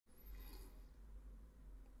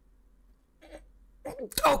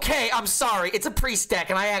Okay, I'm sorry. It's a priest deck,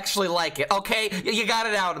 and I actually like it. Okay, you got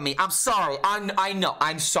it out of me. I'm sorry. I know.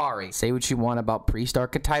 I'm sorry. Say what you want about priest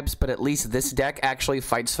archetypes, but at least this deck actually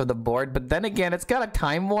fights for the board. But then again, it's got a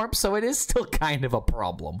time warp, so it is still kind of a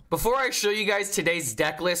problem. Before I show you guys today's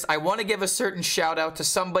deck list, I want to give a certain shout out to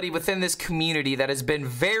somebody within this community that has been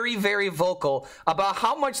very, very vocal about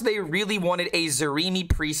how much they really wanted a Zarimi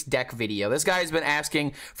priest deck video. This guy has been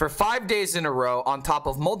asking for 5 days in a row on top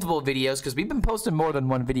of multiple videos, because we've been posting more than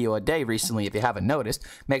one video a day recently. If you haven't noticed,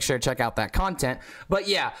 make sure to check out that content. But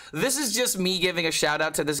yeah, this is just me giving a shout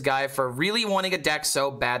out to this guy for really wanting a deck so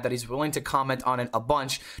bad that he's willing to comment on it a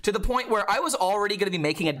bunch, to the point where I was already going to be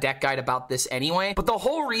making a deck guide about this anyway. But the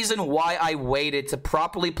whole reason why I waited to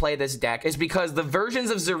properly play this deck is because the versions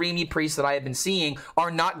of Zarimi Priest that I have been seeing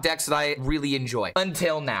are not decks that I really enjoy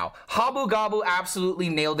until now. Habugabu absolutely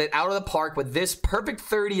nailed it out of the park with this perfect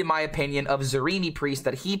 30, in my opinion, of Zarimi Priest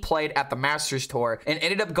that he played at the Masters Tour and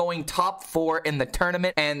ended up going top 4 in the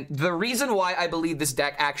tournament. And the reason why I believe this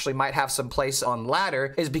deck actually might have some place on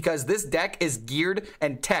ladder is because this deck is geared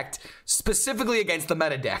and teched specifically against the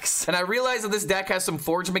meta decks. And I realize that this deck has some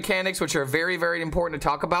forge mechanics which are very, very important to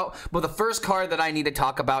talk about, but the first card that I need to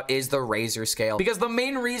talk about is the Razor Scale, because the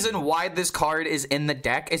main reason why this card is in the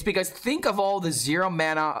deck is because think of all the 0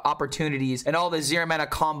 mana opportunities and all the 0 mana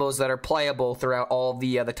combos that are playable throughout all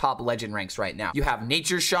the top legend ranks right now. You have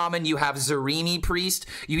Nature Shaman, you have Zarimi Priest,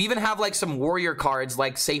 you even have like some warrior cards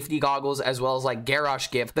like Safety Goggles as well as like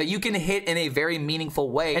Garrosh Gift that you can hit in a very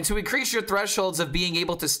meaningful way, and to increase your thresholds of being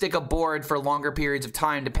able to stick a board for longer periods of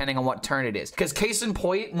time depending on what turn it is. Because case in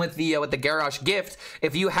point with the Garrosh Gift,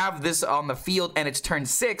 if you have this on the field and it's turn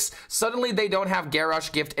 6, suddenly they don't have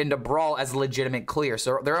Garrosh Gift into Brawl as a legitimate clear.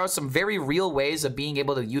 So there are some very real ways of being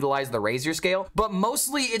able to utilize the Razor Scale, but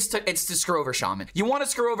mostly it's to screw over Shaman. You want to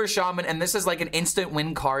screw over Shaman, and this is like an instant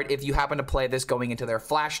win card if you happen to play this going into their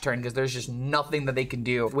flash turn, because there's just nothing that they can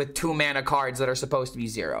do with 2 mana cards that are supposed to be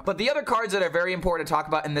 0. But the other cards that are very important to talk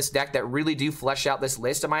about in this deck that really do flesh out this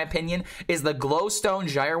list, in my opinion, is the Glowstone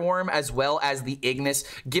Gyreworm as well as the Ignis,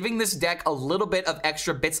 giving this deck a little bit of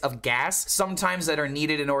extra bits of gas sometimes that are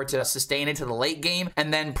needed in order to sustain into the late game,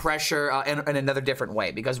 and then pressure in another different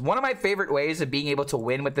way. Because one of my favorite ways of being able to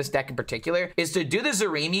win with this deck in particular is to do the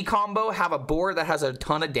Zarimi combo, have a board that has a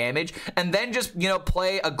ton of damage, and then just, you know,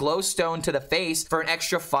 play a Glowstone to the face for an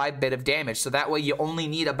extra 5 bit of damage. So that way you only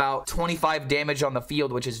need about 25 damage on the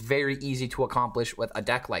field, which is very easy to accomplish with a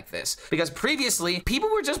deck like this. Because previously, people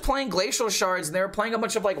were just playing Glacial Shards and they were playing a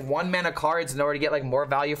bunch of like 1 mana cards in order to get like more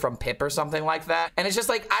value from Pip or something like that. And it's just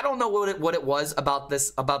like, I don't know what it was about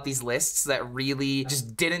these lists that really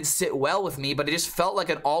just didn't sit well with me, but it just felt like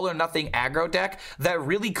an all or nothing aggro deck that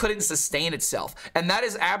really couldn't sustain itself. And that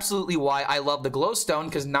is absolutely why I love the Glowstone,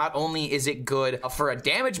 because not only is it good for a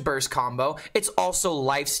damage burst combo, it's also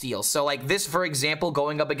lifesteal. So like this, for example,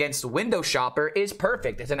 going up against Window Shopper is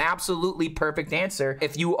perfect. It's an absolutely perfect answer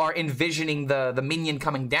if you are envisioning the minion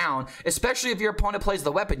coming down, especially if your opponent plays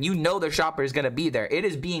the weapon. You know the shopper is going to be there. It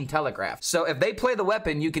is being telegraphed. So if they play the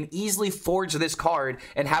weapon, you can easily forge this card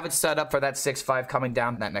and have it set up for that 6/5 coming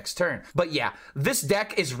down that next turn. But yeah, this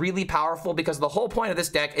deck is really powerful because the whole point of this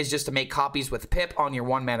deck is just to make copies with Pip on your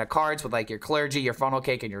 1 mana cards with like your Clergy, your Funnel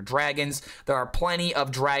Cake, and your dragons. There are plenty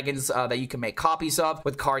of dragons that you can make copies of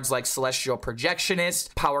with cards like Celestial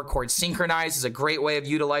Projectionist. Power Chord Synchronize is a great way of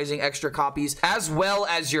utilizing extra copies, as well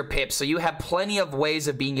as your Pip. So you have plenty of ways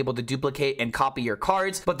of being able to duplicate and copy your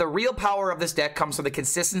cards, but the real power of this deck comes from the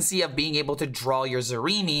consistency of being able to draw your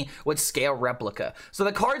Zarimi with Scale Replica. So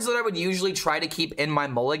the cards that I would usually try to keep in my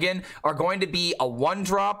mulligan are going to be a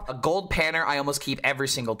 1-drop, a Gold Panner I almost keep every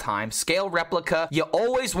single time, Scale Replica. You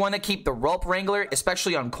always want to keep the Rope Wrangler,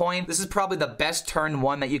 especially on coin. This is probably the best turn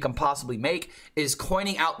 1 that you can possibly make, is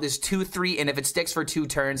coining out this 2/3, and if it sticks for 2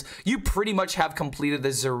 turns, you pretty much have completed the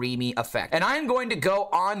Zarimi effect. And I am going to go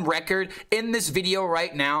on record in this video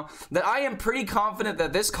right now that I am pretty confident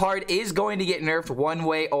that this card is going to get nerfed one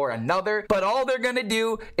way or another, but all they're going to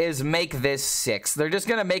do is make this 6. They're just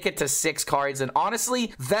going to make it to 6 cards, and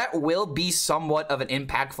honestly, that will be somewhat of an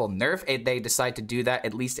impactful nerf if they decide to do that,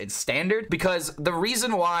 at least in standard, because the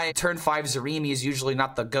reason why turn 5 Zarimi is usually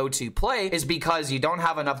not the go-to play is because you don't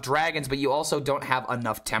have enough dragons, but you also don't have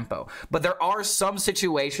enough tempo. But there are some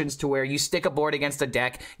situations to where you stick a board against a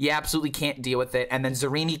deck, you absolutely can't deal with it, and then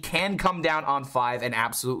Zarimi can come down on 5 and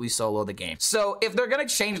absolutely solo the game. So if they're going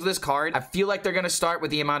to change this card, I feel like they're going to start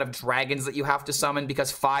with the amount of dragons that you have to summon,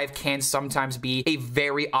 because 5 can sometimes be a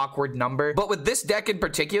very awkward number. But with this deck in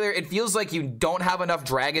particular, it feels like you don't have enough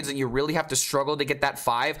dragons and you really have to struggle to get that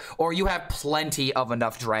 5, or you have plenty of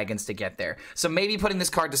enough dragons to get there. So maybe putting this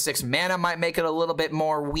card to 6 mana might make it a little bit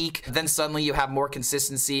more weak than suddenly you have more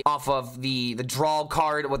consistency off of the draw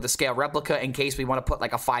card with the scale replica in case we want to put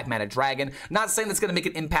like a 5-mana dragon. Not saying that's going to make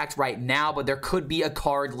an impact right now, but there could be a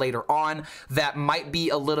card later on that might be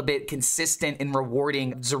a little bit consistent in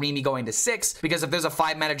rewarding Zarimi going to 6, because if there's a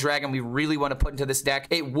 5-mana dragon we really want to put into this deck,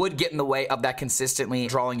 it would get in the way of that consistently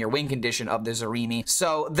drawing your win condition of the Zarimi.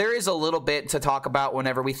 So there is a little bit to talk about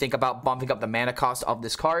whenever we think about bumping up the mana cost of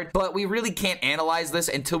this card, but we really can't analyze this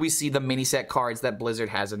until we see the mini set cards that Blizzard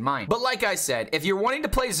has in mind. But like I said, if you're wanting to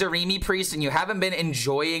play Zarimi Priest and you haven't been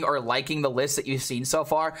enjoying or liking the list that you've seen so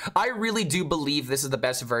far, I really do believe this is the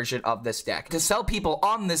best version of this deck. To sell people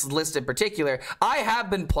on this list in particular, I have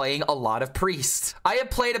been playing a lot of Priest. I have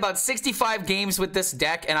played about 65 games with this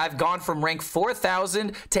deck, and I've gone from rank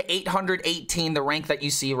 4,000 to 818, the rank that you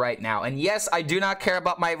see right now. And yes, I do not care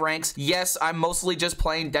about my ranks. Yes, I'm mostly just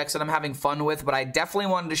playing decks that I'm having fun with, but I definitely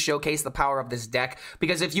wanted to showcase the power of this deck,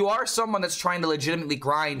 because if you are someone that's trying to legitimately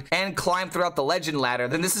grind and climb throughout the legend ladder,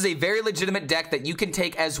 then this is a very legitimate deck that you can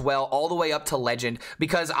take as well all the way up to legend,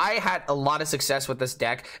 because I had a lot of success with this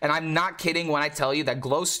deck, and I'm not kidding when I tell you that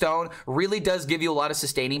Glowstone really does give you a lot of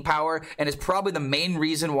sustaining power and is probably the main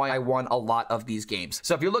reason why I won a lot of these games.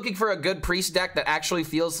 So if you're looking for a good Priest deck that actually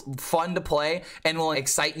feels fun to play and will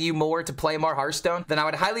excite you more to play more Hearthstone, then I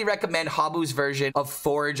would highly recommend Habu's version of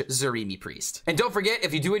Forge Zarimi Priest. And don't forget,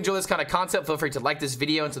 if you do enjoy this kind of content, feel free to like this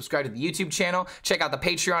video and subscribe to the YouTube channel. Check out the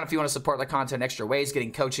Patreon if you want to support the content in extra ways,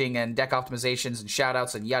 getting coaching and deck optimizations and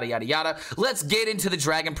shoutouts and yada yada yada. Let's get into the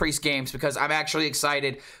Dragon Priest games, because I'm actually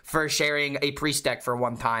excited for sharing a Priest deck for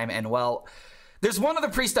one time. And well, there's one other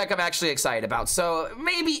Priest deck I'm actually excited about, so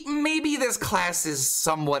maybe this class is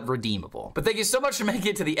somewhat redeemable. But thank you so much for making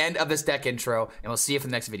it to the end of this deck intro, and we'll see you for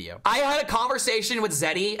the next video. I had a conversation with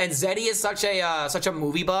Zeddy, and Zeddy is such a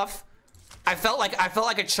movie buff. I felt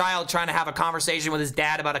like a child trying to have a conversation with his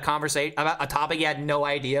dad about a topic he had no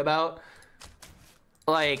idea about.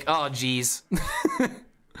 Like, oh geez.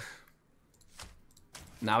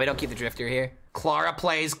 No, we don't keep the Drifter here. Clara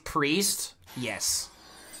plays Priest. Yes.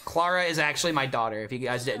 Clara is actually my daughter, if you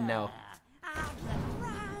guys didn't know.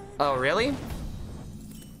 Oh, really?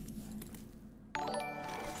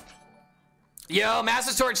 Yo,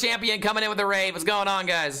 Master Sword Champion coming in with a raid. What's going on,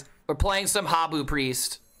 guys? We're playing some Habu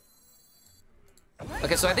Priest.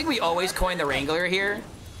 Okay, so I think we always coin the Wrangler here.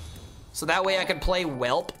 So that way I could play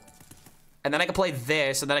Whelp. And then I could play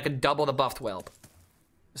this, and then I could double the buffed Whelp.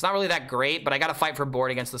 It's not really that great, but I gotta fight for board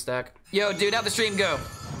against this deck. Yo, dude, how'd the stream go?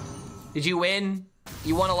 Did you win?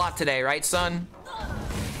 You won a lot today, right, son?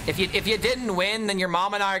 If you didn't win, then your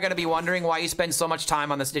mom and I are gonna be wondering why you spend so much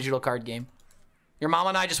time on this digital card game. Your mom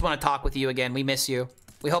and I just want to talk with you again. We miss you.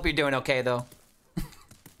 We hope you're doing okay, though.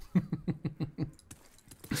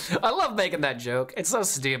 I love making that joke. It's so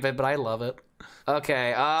stupid, but I love it.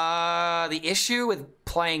 Okay, the issue with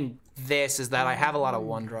playing this is that I have a lot of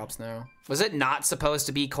 1-drops now. Was it not supposed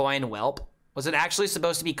to be coin Whelp? Was it actually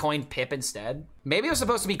supposed to be coin Pip instead? Maybe it was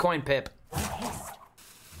supposed to be coin Pip.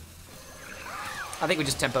 I think we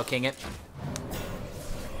just tempo king it.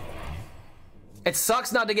 It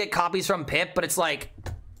sucks not to get copies from Pip, but it's like,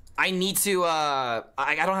 I need to, I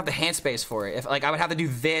don't have the hand space for it. If like I would have to do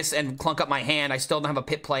this and clunk up my hand, I still don't have a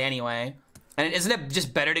Pip play anyway. And isn't it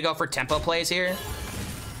just better to go for tempo plays here?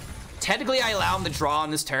 Technically, I allow him to draw on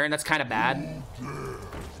this turn. That's kind of bad.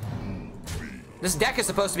 This deck is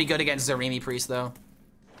supposed to be good against Zarimi Priest, though.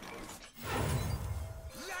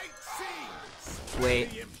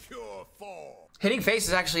 Wait. Hitting face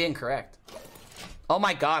is actually incorrect. Oh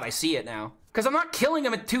my god, I see it now. Because I'm not killing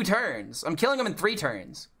him in 2 turns. I'm killing him in 3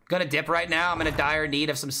 turns. Gonna dip right now. I'm in a dire need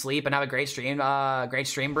of some sleep and have a great stream,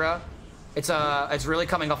 bro. It's really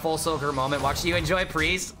coming a full circle moment. Watch you enjoy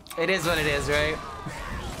Priest. It is what it is, right?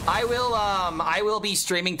 I will be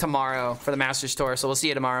streaming tomorrow for the Masters Tour, so we'll see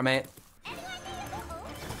you tomorrow, mate.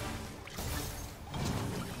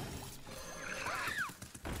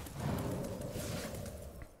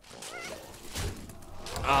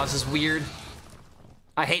 Oh, this is weird.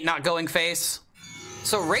 I hate not going face.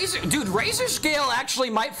 So Razor Scale actually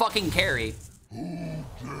might fucking carry.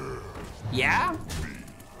 Yeah?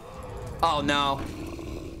 Oh no.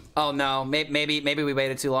 Oh no, maybe we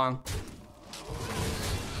waited too long.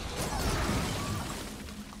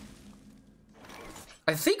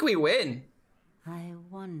 I think we win. I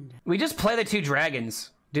wonder. We just play the 2 dragons.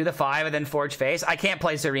 Do the 5 and then forge face. I can't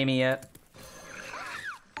play Zarimi yet.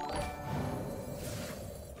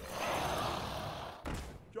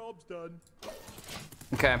 Job's done.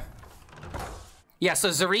 Okay. Yeah, so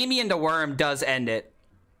Zarimi into Worm does end it.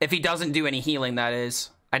 If he doesn't do any healing, that is.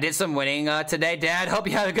 I did some winning today, Dad. Hope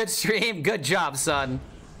you had a good stream. Good job, son.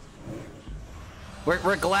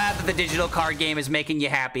 We're glad that the digital card game is making you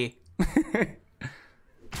happy.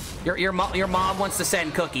 Your mom wants to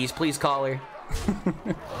send cookies. Please call her.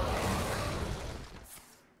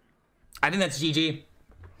 I think that's GG.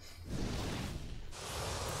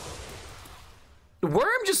 Worm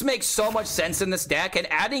just makes so much sense in this deck, and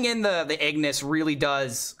adding in the Ignis really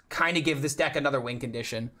does kind of give this deck another win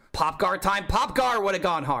condition. Popgar time. Popgar would have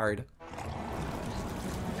gone hard.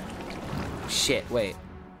 Shit, wait.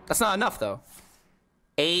 That's not enough, though.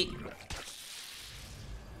 8.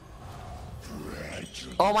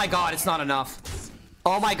 Oh my god, it's not enough.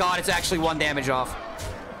 Oh my god, it's actually 1 damage off.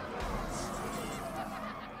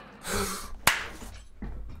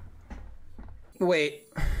 Wait.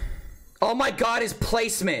 Oh my god, his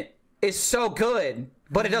placement is so good.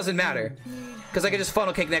 But it doesn't matter. Because I can just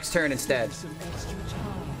funnel kick next turn instead.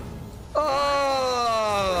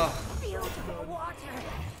 Oh!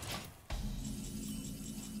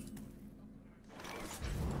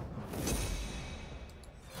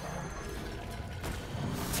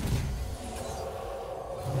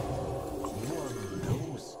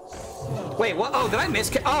 Wait, what? Oh, did I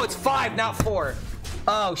miss? Oh, it's 5, not 4.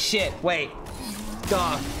 Oh, shit. Wait.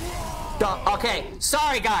 Duh. Duh. Okay.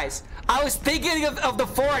 Sorry, guys. I was thinking of the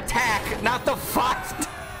 4 attack, not the 5.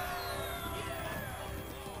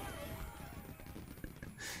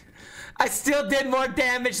 I still did more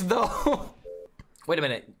damage, though. Wait a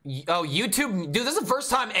minute. Oh, YouTube. Dude, this is the first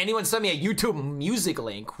time anyone sent me a YouTube music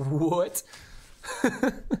link. What?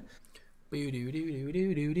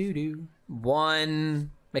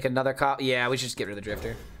 1. Make another cop. Yeah, we should just get rid of the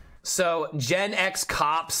drifter. So, Gen X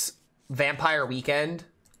Cops Vampire Weekend.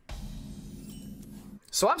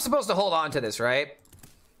 So I'm supposed to hold on to this, right?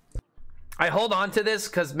 I hold on to this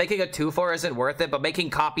because making a 2-4 isn't worth it, but making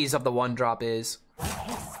copies of the 1-drop is.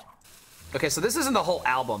 Okay, so this isn't the whole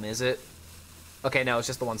album, is it? Okay, no, it's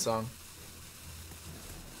just the 1 song.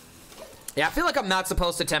 Yeah, I feel like I'm not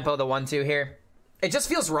supposed to tempo the 1-2 here. It just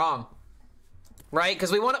feels wrong. Right?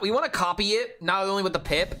 Because we want to copy it, not only with the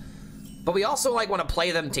Pip, but we also like want to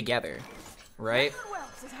play them together. Right?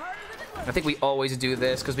 I think we always do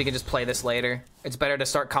this because we can just play this later. It's better to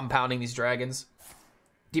start compounding these dragons.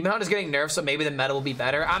 Demon Hunter's getting nerfed, so maybe the meta will be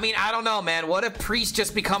better. I mean, I don't know, man. What if Priest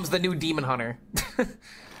just becomes the new Demon Hunter?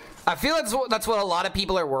 I feel that's what a lot of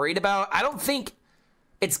people are worried about. I don't think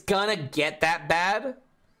it's gonna get that bad.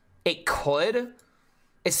 It could.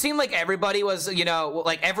 It seemed like everybody was, you know,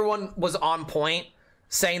 like everyone was on point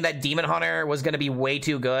saying that Demon Hunter was going to be way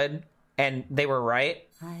too good, and they were right.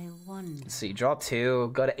 I wonder. Let's see, draw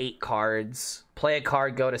 2, go to 8 cards, play a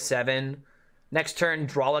card, go to 7. Next turn,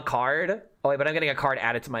 draw a card. Oh, wait, but I'm getting a card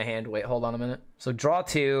added to my hand. Wait, hold on a minute. So draw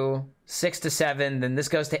 2, 6 to 7, then this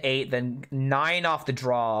goes to 8, then 9 off the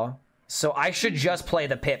draw. So I should just play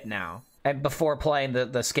the Pip now, and before playing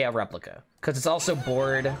the Scale Replica. Because it's also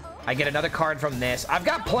board. I get another card from this. I've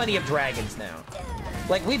got plenty of dragons now.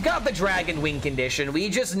 Like, we've got the dragon win condition. We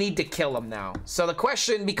just need to kill them now. So the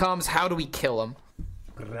question becomes, how do we kill them?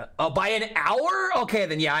 Oh, by an hour? Okay,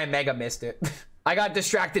 then yeah, I mega missed it. I got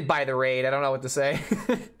distracted by the raid. I don't know what to say.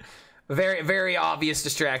 Very, very obvious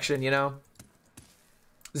distraction, you know?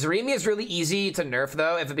 Zarimi is really easy to nerf,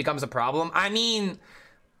 though, if it becomes a problem. I mean...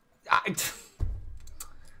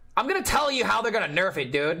 I'm gonna tell you how they're gonna nerf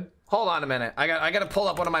it, dude. Hold on a minute. I gotta pull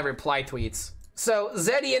up one of my reply tweets. So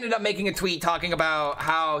Zeddy ended up making a tweet talking about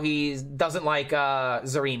how he doesn't like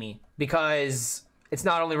Zarimi because it's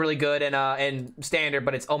not only really good in standard,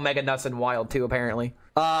 but it's Omega Nuts and Wild too, apparently.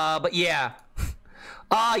 But yeah.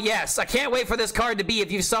 Yes, I can't wait for this card to be if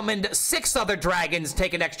you've summoned 6 other dragons,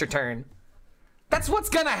 take an extra turn. That's what's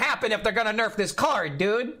gonna happen if they're gonna nerf this card,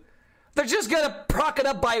 dude. They're just gonna proc it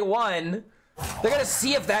up by 1. They're gonna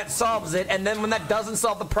see if that solves it, and then when that doesn't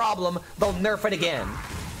solve the problem, they'll nerf it again.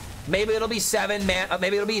 Maybe it'll be 7 mana,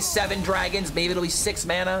 maybe it'll be 7 dragons, maybe it'll be 6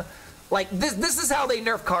 mana. Like, this is how they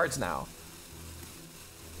nerf cards now.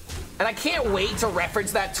 And I can't wait to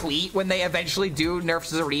reference that tweet when they eventually do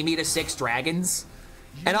nerf Zarimi to 6 dragons.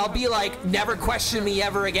 And I'll be like, never question me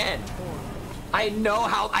ever again. I know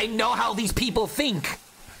how these people think.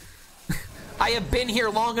 I have been here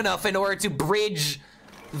long enough in order to bridge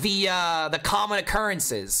the common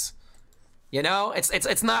occurrences. You know,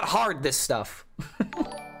 it's not hard, this stuff.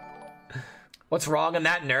 What's wrong in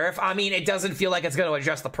that nerf? I mean, it doesn't feel like it's going to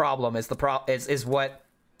address the problem. Is what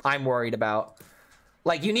I'm worried about.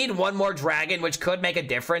 Like, you need 1 more dragon, which could make a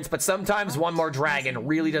difference, but sometimes 1 more dragon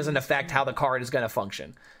really doesn't affect how the card is going to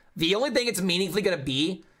function. The only thing it's meaningfully going to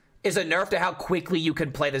be is a nerf to how quickly you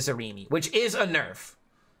can play the Zarimi, which is a nerf.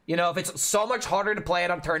 You know, if it's so much harder to play it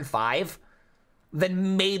on turn 5,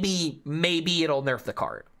 then maybe it'll nerf the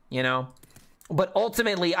card, you know? But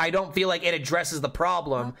ultimately, I don't feel like it addresses the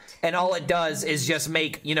problem, and all it does is just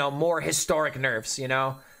make, you know, more historic nerfs, you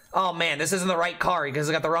know? Oh man, this isn't the right card because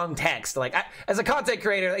I got the wrong text. Like, as a content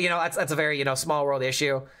creator, you know, that's a very, you know, small world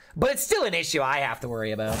issue. But it's still an issue I have to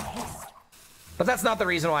worry about. But that's not the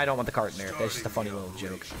reason why I don't want the card nerfed. It's just a funny little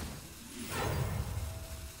joke.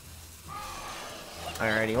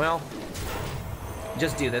 Alrighty, well,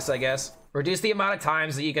 just do this, I guess. Reduce the amount of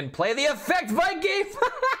times that you can play the effect by game.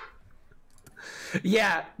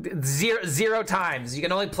 Yeah, zero times. You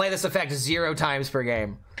can only play this effect 0 times per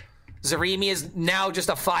game. Zarimi is now just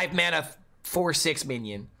a 5-mana 4/6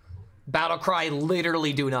 minion. Battlecry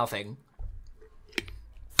literally do nothing.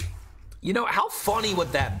 You know, how funny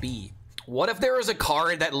would that be? What if there was a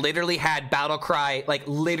card that literally had Battlecry, like,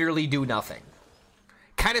 literally do nothing?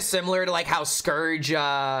 Kind of similar to, like, how Scourge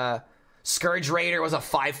Raider was a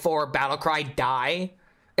 5/4 Battlecry die.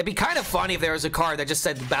 It'd be kind of funny if there was a card that just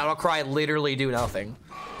said Battlecry literally do nothing.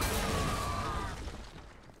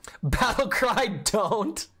 Battlecry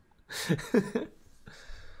don't.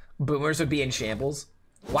 Boomers would be in shambles.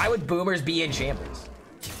 Why would boomers be in shambles?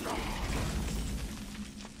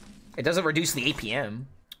 It doesn't reduce the APM.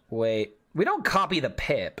 Wait, we don't copy the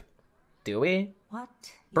pip, do we? What?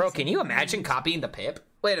 Bro, can you imagine copying the pip?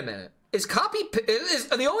 Wait a minute. Is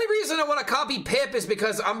the only reason I want to copy pip is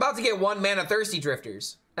because I'm about to get 1 mana Thirsty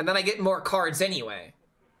Drifters, and then I get more cards anyway,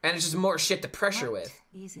 and it's just more shit to pressure with.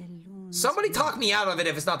 Somebody talk me out of it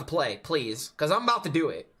if it's not the play, please, because I'm about to do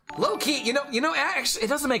it. Low key, you know, actually, it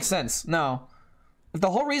doesn't make sense. No, if the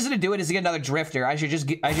whole reason to do it is to get another Drifter, I should just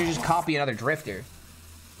copy another Drifter.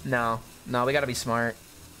 No, we gotta be smart.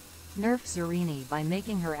 Nerf Zarimi by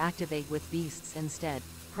making her activate with beasts instead.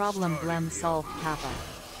 Problem blem solved Kappa.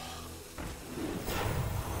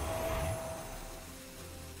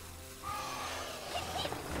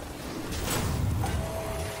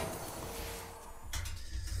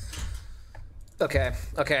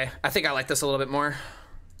 Okay. I think I like this a little bit more.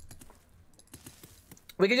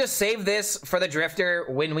 We could just save this for the Drifter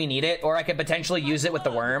when we need it, or I could potentially use it with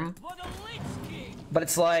the Worm. But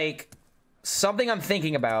it's like, something I'm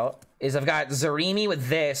thinking about is I've got Zarimi with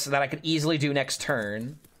this that I could easily do next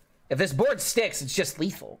turn. If this board sticks, it's just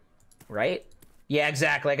lethal, right? Yeah,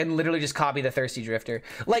 exactly. I can literally just copy the Thirsty Drifter.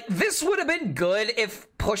 Like, this would have been good if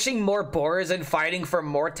pushing more boards and fighting for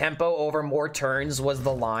more tempo over more turns was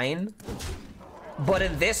the line. But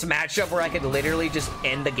in this matchup where I could literally just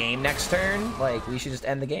end the game next turn, like, we should just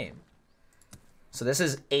end the game. So this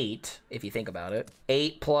is 8, if you think about it.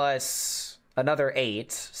 8 plus another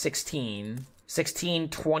 8, 16. 16,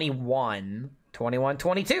 21. 21,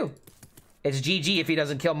 22. It's GG if he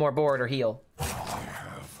doesn't kill more board or heal.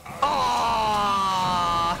 Oh!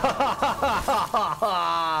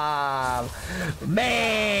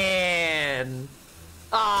 Man!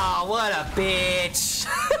 Oh, what a bitch!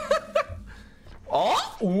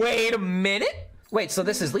 Oh, wait a minute. Wait, so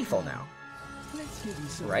this is lethal now,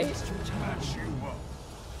 right?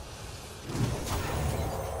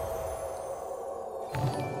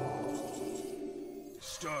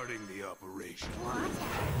 Starting the operation.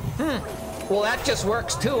 Well, that just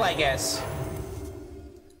works too, I guess.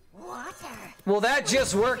 Well, that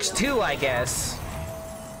just works too, I guess.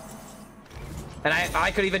 And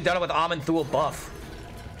I could even done it with Amanthul buff.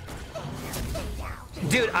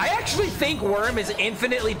 Dude, I actually think Worm is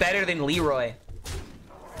infinitely better than Leroy.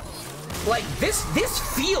 Like, this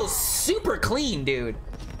feels super clean, dude.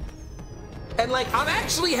 And like, I'm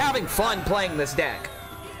actually having fun playing this deck.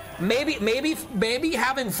 Maybe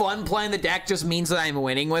having fun playing the deck just means that I'm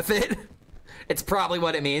winning with it. It's probably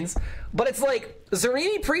what it means. But it's like,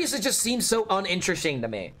 Zarimi Priest just seems so uninteresting to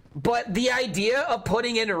me. But the idea of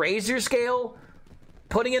putting in a Razor Scale,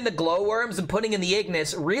 putting in the Glowworms, and putting in the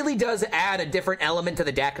Ignis really does add a different element to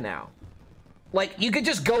the deck now. Like, you could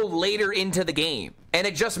just go later into the game, and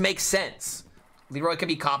it just makes sense. Leroy can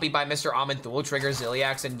be copied by Mr. Amanthul, trigger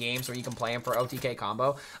Ziliax in games where you can play him for OTK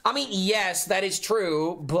combo. I mean, yes, that is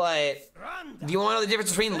true, but do you want to know the difference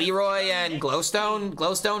between Leroy and Glowstone?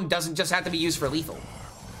 Glowstone doesn't just have to be used for lethal.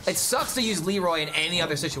 It sucks to use Leroy in any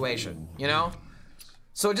other situation, you know?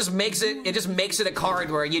 So it just makes it a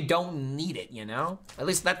card where you don't need it, you know? At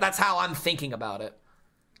least that's how I'm thinking about it.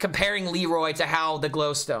 Comparing Leroy to how the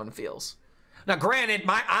Glowstone feels. Now, granted,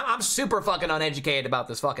 I'm super fucking uneducated about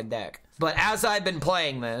this fucking deck. But as I've been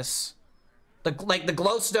playing this, the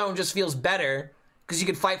Glowstone just feels better because you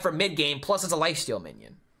can fight for mid game. Plus, it's a lifesteal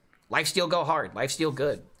minion. Lifesteal go hard. Lifesteal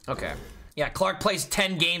good. Okay. Yeah, Clark plays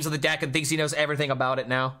 10 games of the deck and thinks he knows everything about it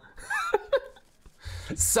now.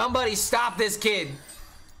 Somebody stop this kid.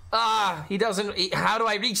 He doesn't. How do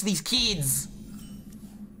I reach these kids?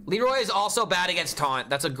 Leroy is also bad against taunt.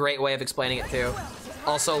 That's a great way of explaining it too.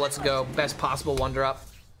 Also, let's go best possible 1-drop.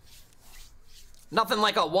 Nothing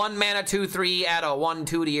like a 1 mana 2/3 add a 1/2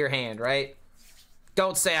 to your hand, right?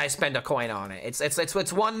 Don't say I spend a coin on it. It's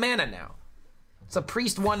 1 mana now. It's a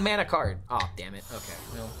priest 1 mana card. Oh, damn it. Okay.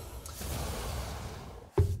 No.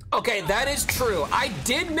 Okay, that is true. I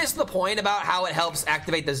did miss the point about how it helps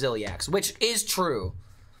activate the Ziliax, which is true.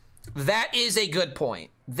 That is a good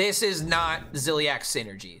point. This is not Ziliax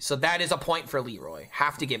synergy, so that is a point for Leroy.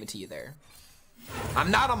 Have to give it to you there.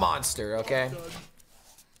 I'm not a monster, okay?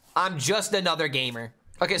 I'm just another gamer.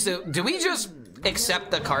 Okay, so do we just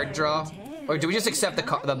accept the card draw? Or do we just accept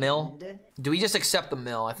the mill? Do we just accept the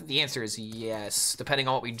mill? I think the answer is yes, depending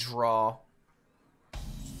on what we draw.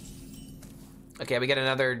 Okay, we get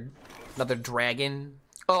another dragon.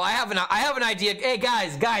 Oh, I have an idea. Hey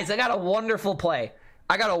guys, I got a wonderful play.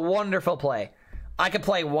 I could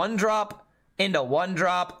play 1-drop into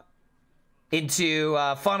 1-drop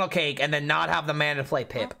into Funnel Cake and then not have the mana to play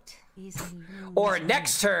Pip. Or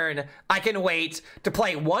next turn, I can wait to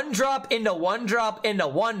play 1-drop into 1-drop into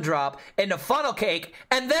 1-drop into Funnel Cake,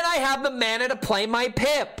 and then I have the mana to play my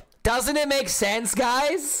Pip. Doesn't it make sense,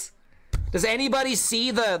 guys? Does anybody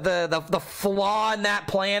see the flaw in that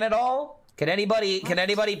plan at all? Can anybody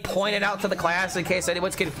point it out to the class in case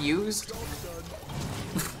anyone's confused?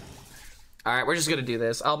 All right, we're just gonna do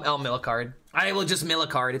this. I'll mill a card. I will just mill a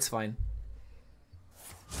card. It's fine.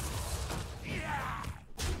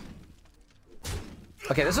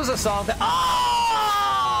 Okay, this was a song that. Oh,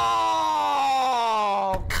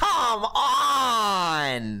 come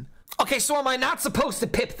on. Okay, so am I not supposed to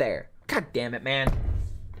Pip there? God damn it, man.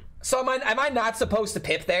 So am I not supposed to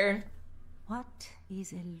Pip there? What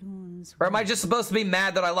is a loon's Or am I just supposed to be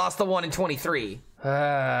mad that I lost the 1 in 23?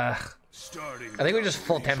 I think we just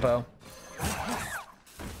full tempo.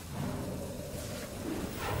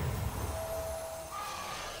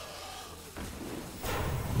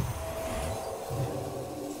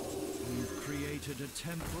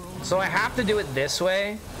 So I have to do it this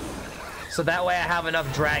way, so that way I have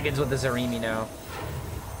enough dragons with the Zarimi now.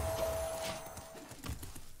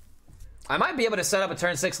 I might be able to set up a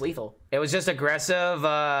turn 6 lethal. It was just aggressive.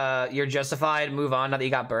 You're justified. Move on now that you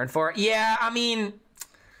got burned for it. Yeah, I mean,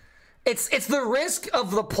 it's the risk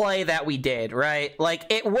of the play that we did, right?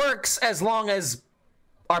 Like, it works as long as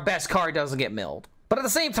our best card doesn't get milled. But at the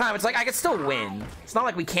same time, it's like, I could still win. It's not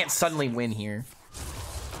like we can't suddenly win here.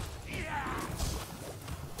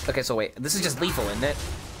 Okay, so wait. This is just lethal, isn't it?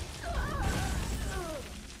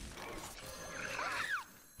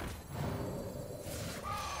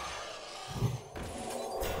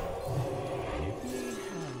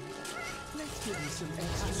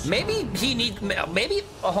 Maybe he needs, maybe,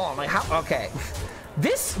 oh, hold on, like, how, okay.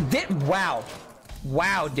 Wow.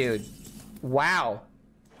 Wow, dude. Wow.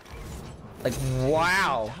 Like,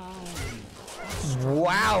 wow.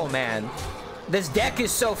 Wow, man. This deck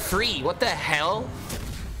is so free. What the hell?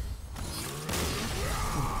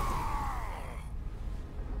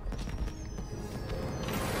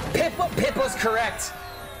 Pip was correct.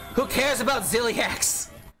 Who cares about Ziliax?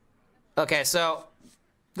 Okay, so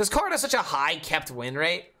this card has such a high kept win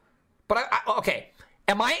rate. But okay,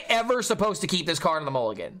 am I ever supposed to keep this card on the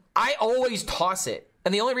mulligan? I always toss it.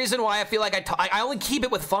 And the only reason why I feel like I only keep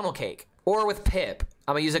it with Funnel Cake or with Pip.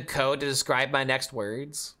 I'm gonna use a code to describe my next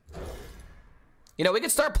words. You know, we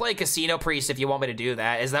could start playing Casino Priest if you want me to do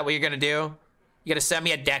that. Is that what you're gonna do? You gonna send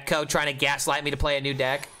me a deck code trying to gaslight me to play a new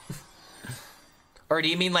deck? Or do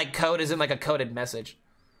you mean like code isn't like a coded message?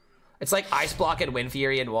 It's like Ice Block and Wind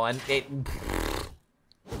Fury in one.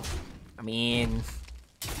 I mean,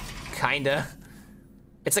 kinda.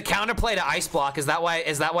 It's a counterplay to Ice Block. Is that why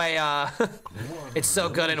it's so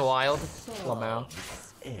good and wild? Lamau.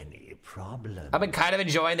 Any problem? I've been kind of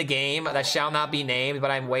enjoying the game that shall not be named, but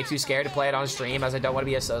I'm way too scared to play it on stream as I don't want to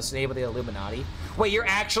be associated with the Illuminati. Wait, you're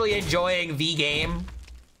actually enjoying the game?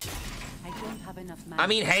 I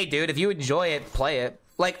mean, hey, dude, if you enjoy it, play it.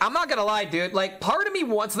 Like, I'm not gonna lie, dude. Like, part of me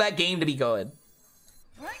wants that game to be good.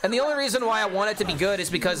 And the only reason why I want it to be good is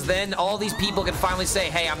because then all these people can finally say,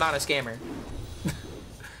 hey, I'm not a scammer.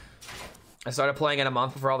 I started playing in a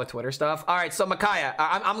month before all the Twitter stuff. All right, so Micaiah,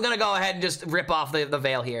 I'm gonna go ahead and just rip off the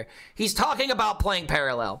veil here. He's talking about playing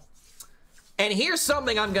Parallel. And here's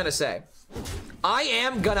something I'm gonna say. I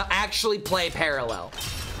am gonna actually play Parallel.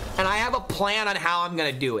 And I have a plan on how I'm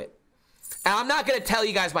gonna do it. And I'm not gonna tell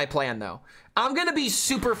you guys my plan, though. I'm gonna be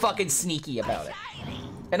super fucking sneaky about it.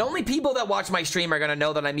 And only people that watch my stream are gonna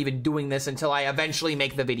know that I'm even doing this until I eventually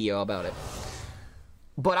make the video about it.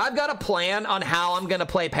 But I've got a plan on how I'm gonna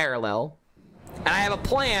play Parallel. And I have a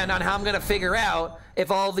plan on how I'm gonna figure out if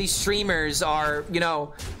all these streamers are, you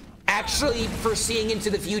know, actually foreseeing into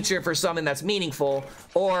the future for something that's meaningful,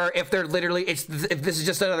 or if they're literally, if this is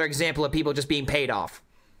just another example of people just being paid off.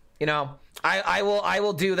 You know, I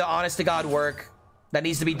will do the honest to God work that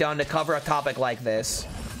needs to be done to cover a topic like this.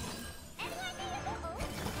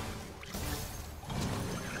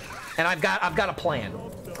 And I've got a plan.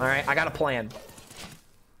 All right, I got a plan.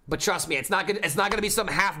 But trust me, it's not gonna be some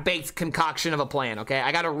half-baked concoction of a plan, okay?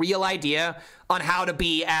 I got a real idea on how to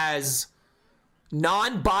be as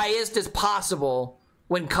non-biased as possible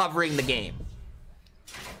when covering the game.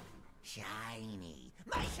 Shiny,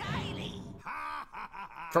 my shiny.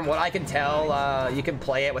 From what I can tell, you can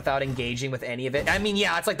play it without engaging with any of it. I mean,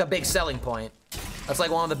 yeah, it's like the big selling point. That's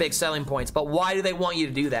like one of the big selling points. But why do they want you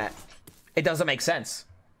to do that? It doesn't make sense.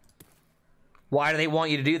 Why do they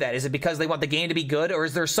want you to do that? Is it because they want the game to be good, or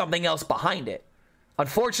is there something else behind it?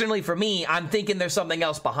 Unfortunately for me, I'm thinking there's something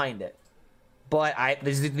else behind it. But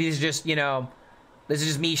these is just, you know, this is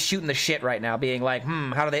just me shooting the shit right now, being like,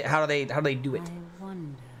 how do they do it? I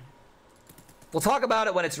wonder. We'll talk about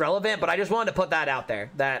it when it's relevant, but I just wanted to put that out there,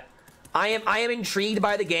 that I am intrigued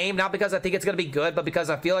by the game, not because I think it's gonna be good, but because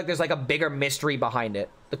I feel like there's like a bigger mystery behind it.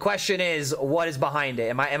 The question is, what is behind it?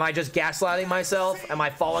 Am I just gaslighting myself? Am I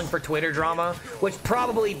falling for Twitter drama? Which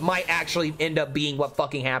probably might actually end up being what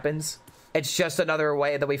fucking happens. It's just another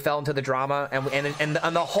way that we fell into the drama,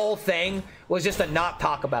 and the whole thing was just to not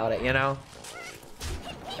talk about it, you know?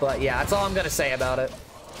 But yeah, that's all I'm gonna say about it.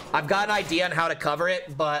 I've got an idea on how to cover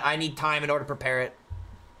it, but I need time in order to prepare it.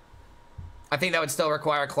 I think that would still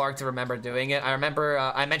require Clark to remember doing it. I remember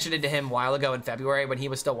I mentioned it to him a while ago in February when he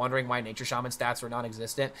was still wondering why Nature Shaman stats were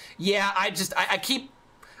non-existent. Yeah, I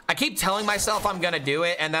keep telling myself I'm gonna do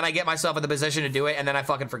it, and then I get myself in the position to do it, and then I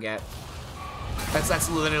fucking forget. That's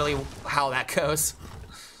literally how that goes.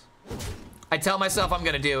 I tell myself I'm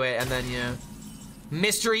gonna do it, and then yeah.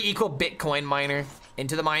 Mystery equal Bitcoin miner.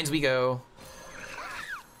 Into the mines we go.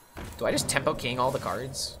 Do I just tempo king all the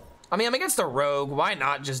cards? I mean, I'm against a rogue. Why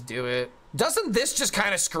not just do it? Doesn't this just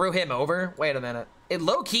kind of screw him over? Wait a minute. It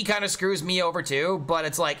low-key kind of screws me over too, but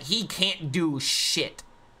it's like he can't do shit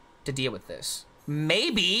to deal with this.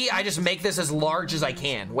 Maybe I just make this as large as I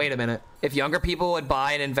can. Wait a minute. If younger people would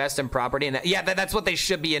buy and invest in property, and yeah, that's what they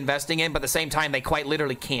should be investing in, but at the same time, they quite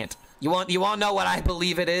literally can't. You want to know what I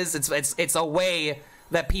believe it is? It's a way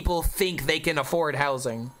that people think they can afford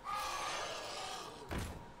housing.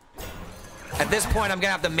 At this point, I'm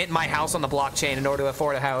gonna have to mint my house on the blockchain in order to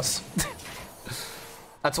afford a house.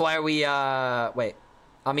 That's why we, wait.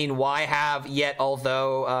 I mean, why have yet,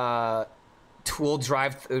 although, tool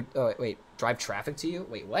drive, drive traffic to you?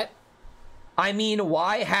 Wait, what? I mean,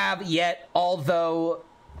 why have yet, although,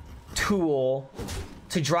 tool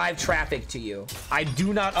to drive traffic to you? I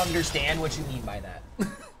do not understand what you mean by that.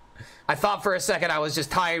 I thought for a second I was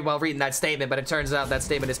just tired while reading that statement, but it turns out that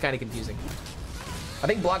statement is kind of confusing. I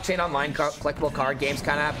think blockchain online collectible card games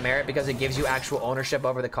kind of have merit because it gives you actual ownership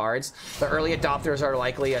over the cards. The early adopters are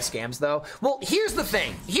likely scams though. Well, here's the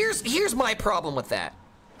thing. Here's my problem with that.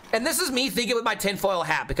 And this is me thinking with my tinfoil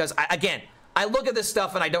hat because again, I look at this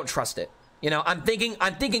stuff and I don't trust it. You know, I'm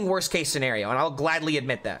thinking worst case scenario, and I'll gladly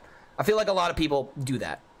admit that. I feel like a lot of people do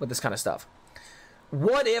that with this kind of stuff.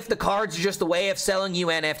 What if the cards are just a way of selling you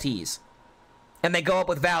NFTs? And they go up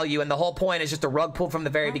with value, and the whole point is just a rug pull from the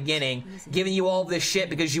very beginning, giving you all this shit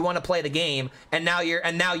because you want to play the game, and now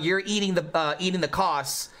you're eating the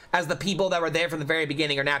costs as the people that were there from the very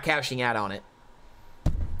beginning are now cashing out on it.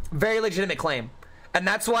 Very legitimate claim, and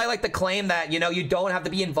that's why like the claim that, you know, you don't have to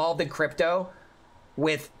be involved in crypto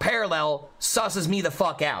with Parallel susses me the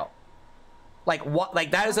fuck out. Like what?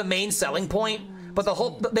 Like that is a main selling point, but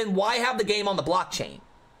then why have the game on the blockchain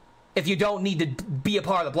if you don't need to be a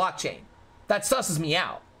part of the blockchain? That susses me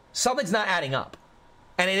out. Something's not adding up.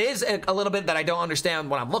 And it is a little bit that I don't understand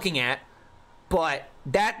what I'm looking at, but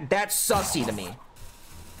that's sussy to me.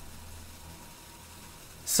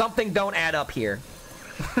 Something don't add up here.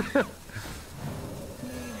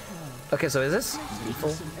 Okay, so is this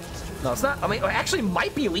lethal? No, it's not. I mean, it actually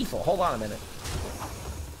might be lethal. Hold on a minute.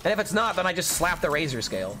 And if it's not, then I just slap the razor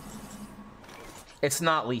scale. It's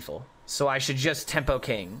not lethal. So I should just tempo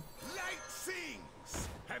king.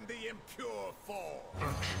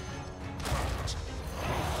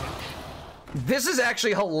 This is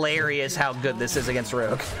actually hilarious how good this is against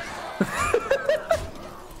Rogue.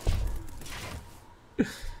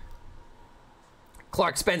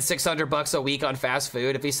 Clark spends $600 a week on fast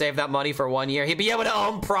food. If he saved that money for 1 year, he'd be able to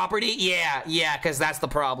own property? Yeah, because that's the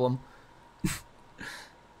problem.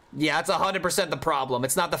 Yeah, that's 100% the problem.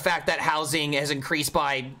 It's not the fact that housing has increased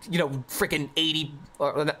by, you know, freaking 80.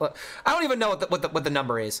 I don't even know what the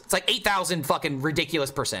number is. It's like 8,000 fucking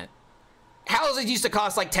ridiculous percent. Houses used to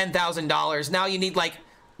cost like $10,000. Now you need like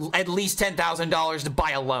at least $10,000 to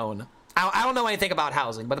buy a loan. I don't know anything about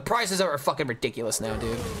housing, but the prices are fucking ridiculous now,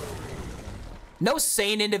 dude. No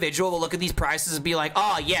sane individual will look at these prices and be like,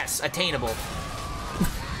 oh, yes, attainable.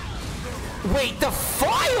 Wait, the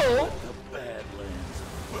file?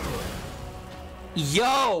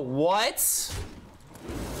 Yo, what?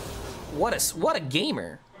 What a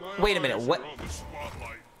gamer. Wait a minute, what?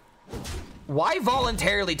 Why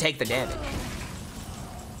voluntarily take the damage?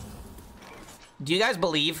 Do you guys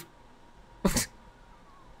believe?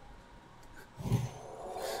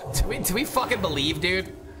 do we fucking believe,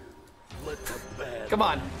 dude? Come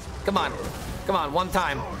on, come on, come on, one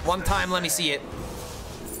time, let me see it.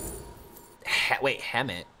 Wait,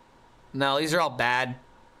 Hemet? No, these are all bad.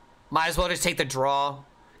 Might as well just take the draw.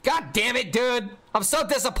 God damn it, dude. I'm so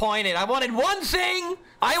disappointed. I wanted one thing.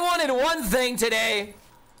 I wanted one thing today.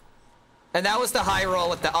 And that was the high roll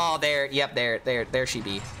with the, oh, there, yep, there she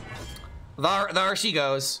be. There she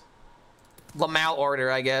goes. Lamau order,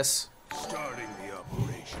 I guess. Starting the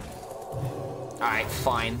operation. All right,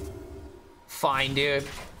 fine. Fine, dude.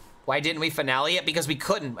 Why didn't we finale it? Because we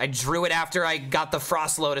couldn't. I drew it after I got the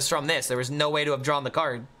Frost Lotus from this. There was no way to have drawn the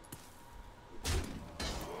card.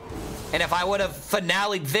 And if I would have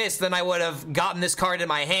finale'd this, then I would have gotten this card in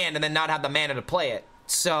my hand and then not have the mana to play it.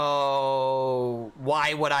 So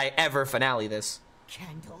why would I ever finale this?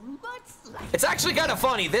 It's actually kind of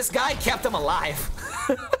funny. This guy kept him alive.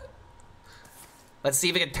 Let's see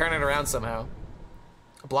if we can turn it around somehow.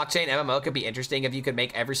 A blockchain MMO could be interesting if you could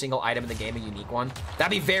make every single item in the game a unique one.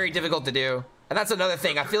 That'd be very difficult to do. And that's another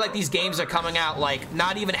thing. I feel like these games are coming out like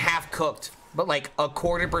not even half cooked, but like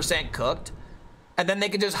 1/4% cooked. And then they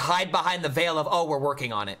can just hide behind the veil of, oh, we're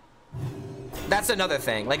working on it. That's another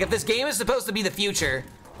thing. Like, if this game is supposed to be the future,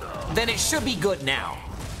 then it should be good now.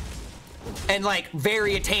 And, like,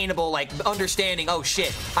 very attainable, like, understanding, oh,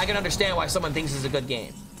 shit, I can understand why someone thinks it's a good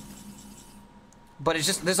game. But it's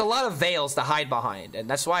just, there's a lot of veils to hide behind, and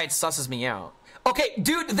that's why it susses me out. Okay,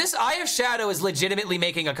 dude, this Eye of Shadow is legitimately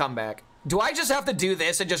making a comeback. Do I just have to do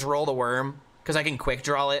this and just roll the worm? Because I can quick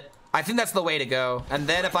draw it? I think that's the way to go. And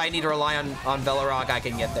then if I need to rely on Velarok, I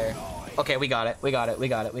can get there. Okay, we got it. We got it. We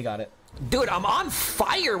got it. We got it. Dude, I'm on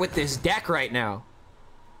fire with this deck right now.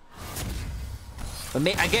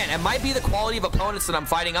 Again, it might be the quality of opponents that I'm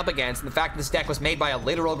fighting up against and the fact that this deck was made by a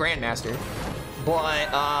literal grandmaster. But,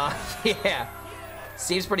 yeah.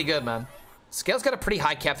 Seems pretty good, man. Scale's got a pretty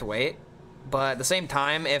high kept weight. But at the same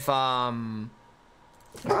time, if, I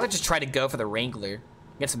would just try to go for the Wrangler.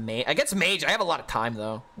 Against Mage, I have a lot of time,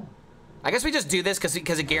 though. I guess we just do this because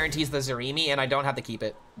it guarantees the Zarimi, and I don't have to keep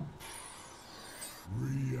it.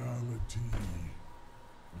 Reality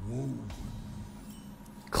woven.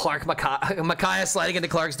 Clark Micaiah sliding into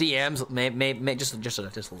Clark's DMs. Just a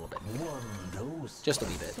little bit. Just a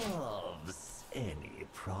wee bit. Solves any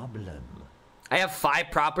problem. I have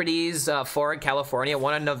 5 properties, 4 in California,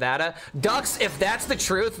 1 in Nevada. Ducks, if that's the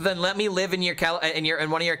truth, then let me live in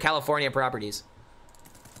in one of your California properties.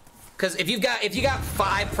 Because if you got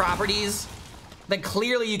 5 properties, then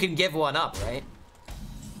clearly you can give one up, right?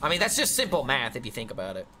 I mean, that's just simple math if you think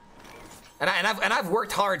about it. And I've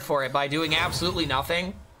worked hard for it by doing absolutely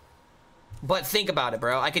nothing. But think about it,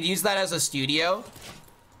 bro. I could use that as a studio.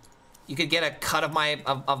 You could get a cut of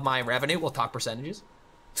my revenue. We'll talk percentages.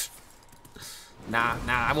 Nah.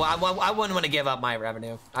 I wouldn't want to give up my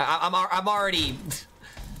revenue. I'm already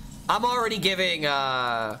giving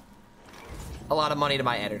a lot of money to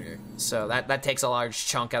my editor, so that takes a large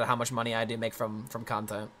chunk out of how much money I do make from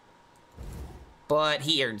content. But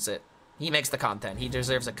he earns it. He makes the content. He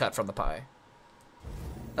deserves a cut from the pie.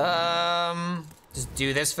 Just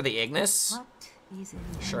do this for the Ignis.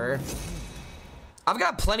 Sure. I've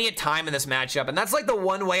got plenty of time in this matchup, and that's like the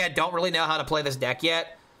one way I don't really know how to play this deck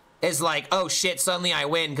yet. Is like, oh shit, suddenly I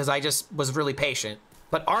win because I just was really patient.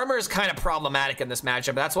 But armor is kind of problematic in this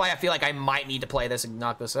matchup. That's why I feel like I might need to play this and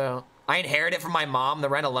knock this out. I inherit it from my mom. The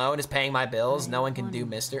rent alone is paying my bills. No one can do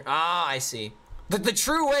Mister. Ah, I see. The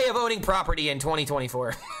true way of owning property in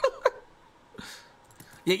 2024.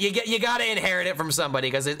 you gotta inherit it from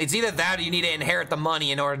somebody because it's either that or you need to inherit the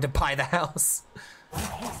money in order to buy the house.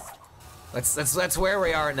 That's where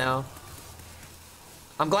we are now.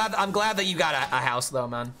 I'm glad that you got a house though,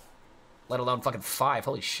 man. Let alone fucking 5.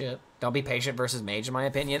 Holy shit. Don't be patient versus Mage, in my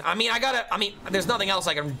opinion. I mean, there's nothing else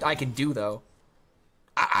I can do though.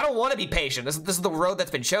 I don't want to be patient. This is the road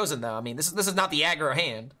that's been chosen, though. I mean, this is not the aggro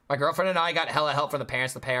hand. My girlfriend and I got hella help from the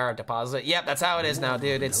parents to pay our deposit. Yep, that's how it is now,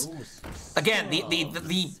 dude. It's again the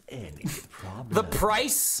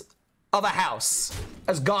price of a house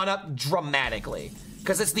has gone up dramatically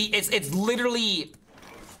because it's literally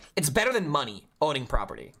better than money. Owning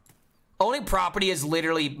property is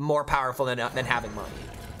literally more powerful than having money,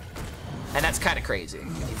 and that's kind of crazy if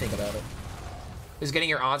you think about it. Who's getting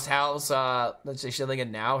your aunt's house that she's living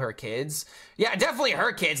in now? Her kids? Yeah, definitely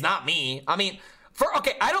her kids, not me. I mean,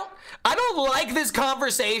 I don't like this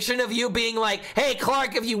conversation of you being like, hey,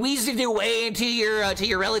 Clark, if you weaseled your way into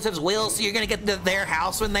your relative's will, so you're gonna get their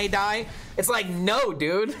house when they die. It's like, no,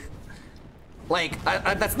 dude. Like,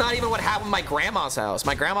 that's not even what happened with my grandma's house.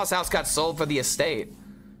 My grandma's house got sold for the estate.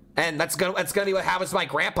 And that's gonna be what happens to my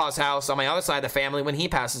grandpa's house on my other side of the family when he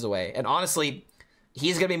passes away. And honestly,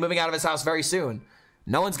 he's gonna be moving out of his house very soon.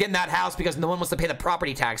 No one's getting that house because no one wants to pay the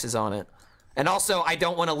property taxes on it. And also, I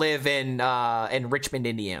don't want to live in Richmond,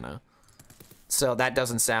 Indiana. So that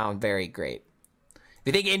doesn't sound very great. If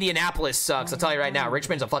you think Indianapolis sucks, I'll tell you right now,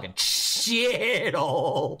 Richmond's a fucking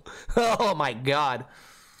shithole. Oh my god.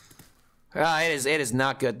 It is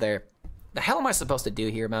not good there. The hell am I supposed to do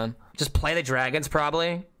here, man? Just play the dragons,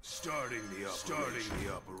 probably? Starting the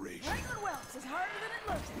operation. Regular Welts is harder than it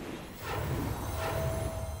looks.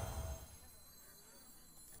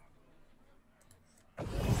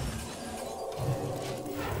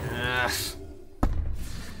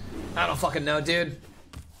 I don't fucking know, dude.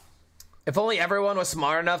 If only everyone was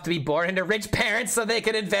smart enough to be born into rich parents so they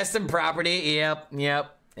could invest in property.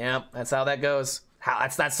 Yep. That's how that goes.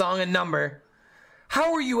 That's that song and number.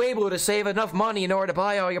 How were you able to save enough money in order to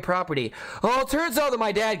buy all your property? Oh, it turns out that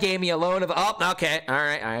my dad gave me a loan of... Oh, okay. All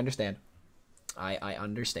right, I understand. I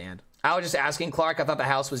understand. I was just asking, Clark. I thought the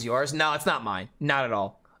house was yours. No, it's not mine. Not at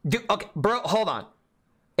all. Dude, okay, bro, hold on.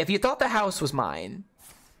 If you thought the house was mine,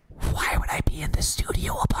 why would I be in the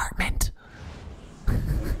studio apartment?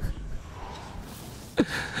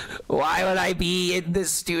 Why would I be in the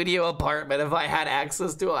studio apartment if I had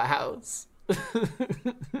access to a house?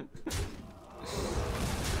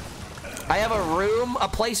 I have a room, a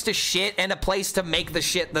place to shit, and a place to make the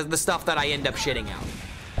shit, the stuff that I end up shitting out.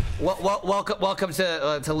 Welcome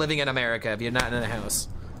to living in America if you're not in a house.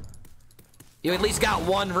 You at least got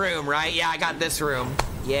one room, right? Yeah, I got this room.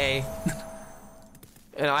 Yay.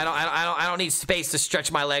 You know, I don't need space to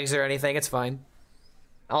stretch my legs or anything. It's fine.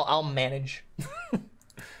 I'll manage.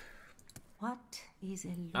 What is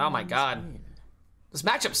a Oh my god. will? This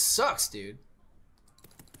matchup sucks, dude.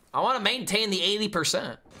 I want to maintain the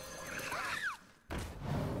 80%.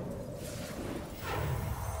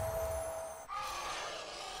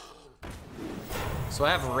 So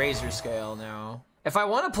I have Razor Scale now. If I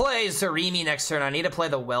want to play Zarimi next turn, I need to play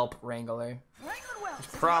the Whelp Wrangler. Which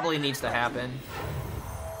probably needs to happen.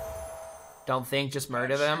 Don't think, just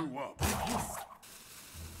murder them.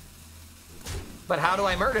 But how do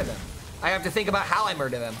I murder them? I have to think about how I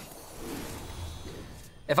murder them.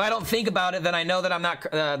 If I don't think about it, then I know that I'm not,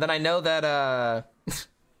 then I know that,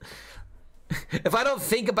 if I don't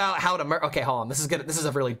think about how to murder, okay, hold on, this is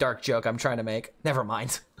a really dark joke I'm trying to make. Never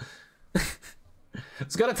mind. I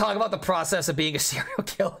was gonna talk about the process of being a serial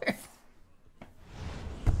killer.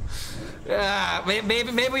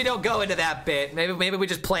 Maybe we don't go into that bit. Maybe we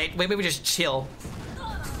just play, maybe we just chill.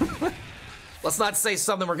 Let's not say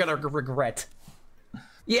something we're gonna regret.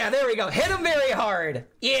 Yeah, there we go. Hit him very hard.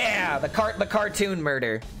 Yeah, the cartoon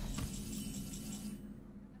murder.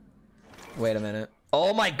 Wait a minute.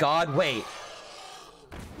 Oh my god, wait.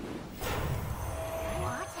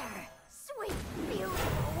 Water. Sweet,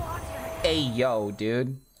 beautiful water. Hey, yo,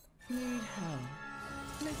 dude. Need help.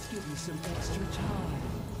 Let's give you some extra time.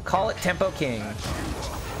 Call it Tempo King.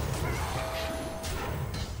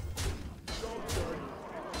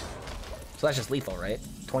 So that's just lethal, right?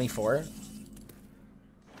 24?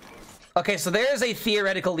 Okay, so there's a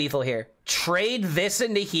theoretical lethal here. Trade this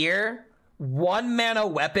into here. 1 mana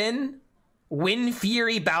weapon. Wind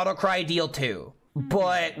Fury Battlecry deal 2.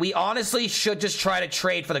 But we honestly should just try to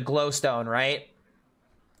trade for the glowstone, right?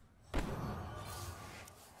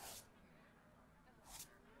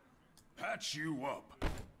 Patch you up.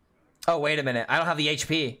 Oh, wait a minute. I don't have the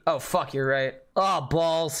HP. Oh, fuck, you're right. Oh,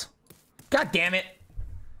 balls. God damn it.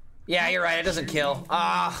 Yeah, you're right. It doesn't kill.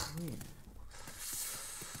 Ah.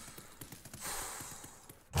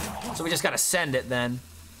 So we just gotta send it then.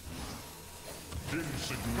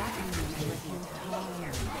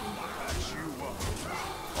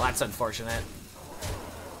 Well, that's unfortunate.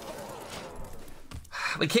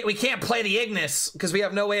 We can't play the Ignis because we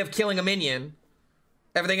have no way of killing a minion.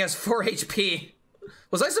 Everything has 4 HP.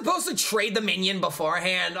 Was I supposed to trade the minion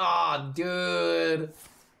beforehand? Aw, dude.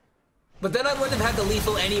 But then I wouldn't have had the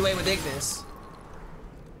lethal anyway with Ignis.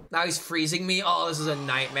 Now he's freezing me. Oh, this is a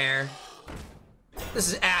nightmare. This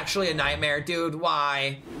is actually a nightmare, dude.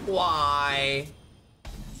 Why? Why?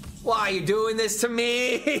 Why are you doing this to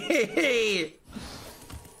me?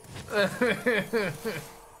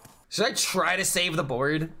 Should I try to save the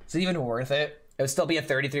board? Is it even worth it? It would still be a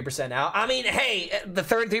 33% out. I mean, hey, the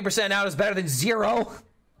 33% out is better than 0.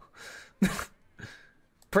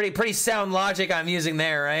 pretty sound logic I'm using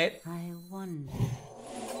there, right? I wonder.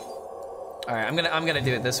 All right, I'm gonna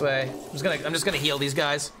do it this way. I'm just gonna heal these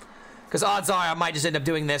guys, because odds are I might just end up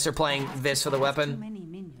doing this or playing this for the Too weapon. many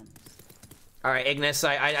minions. All right, Ignis,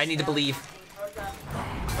 I need to believe.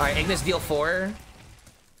 All right, Ignis, deal 4.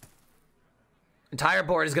 Entire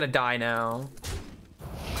board is gonna die now.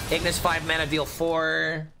 Ignis 5 mana, deal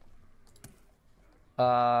 4.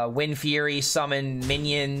 Wind Fury, summon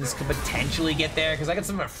minions, could potentially get there, because I can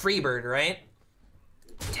summon a Freebird, right?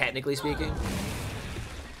 Technically speaking.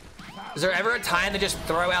 Is there ever a time to just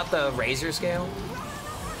throw out the Razor Scale?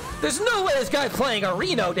 There's no way this guy's playing a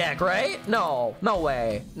Reno deck, right? No, no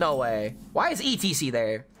way, no way. Why is ETC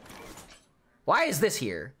there? Why is this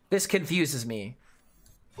here? This confuses me.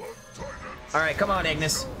 All right, come on,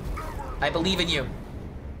 Ignis. I believe in you.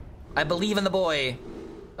 I believe in the boy.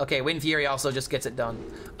 Okay, Wind Fury also just gets it done.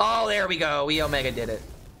 Oh, there we go. We Omega did it.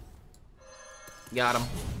 Got him.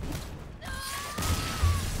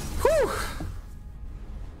 Whew.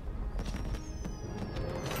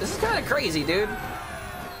 This is kind of crazy, dude.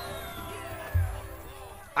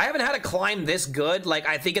 I haven't had a climb this good, like,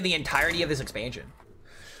 I think in the entirety of this expansion.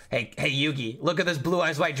 Hey, Yugi, look at this blue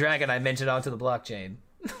eyes white dragon I mentioned onto the blockchain.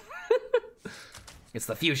 It's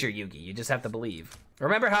the future, Yugi. You just have to believe.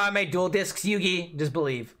 Remember how I made dual discs, Yugi? Just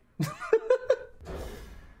believe.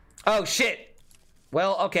 Oh, shit.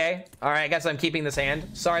 Well, okay. All right, I guess I'm keeping this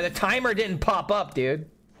hand. Sorry, the timer didn't pop up, dude.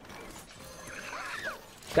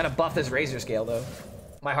 Gotta buff this Razor Scale, though.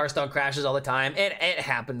 My Hearthstone crashes all the time. It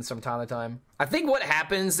happens from time to time. I think what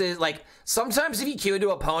happens is, like, sometimes if you queue into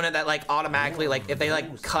an opponent that, like, automatically, like, if they,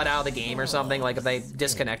 like, cut out of the game or something, like, if they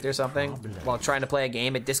disconnect or something while trying to play a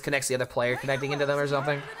game, it disconnects the other player connecting into them or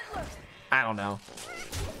something. I don't know.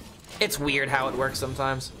 It's weird how it works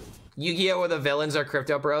sometimes. Yu-Gi-Oh! Where the villains are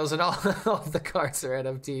Crypto Bros and all of the cards are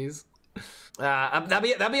NFTs.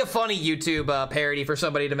 That'd be a funny YouTube parody for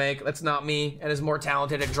somebody to make. That's not me and is more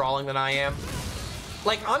talented at drawing than I am.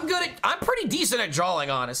 Like, I'm pretty decent at drawing,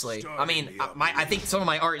 honestly. I mean, I think some of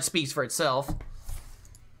my art speaks for itself.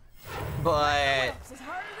 But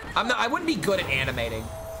I wouldn't be good at animating.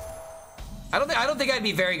 I don't think I'd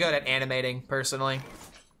be very good at animating, personally.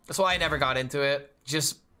 That's why I never got into it.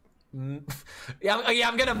 Just yeah,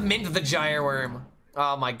 I'm gonna mint the Gyre Worm.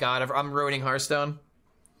 Oh my god, I'm ruining Hearthstone.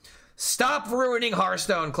 Stop ruining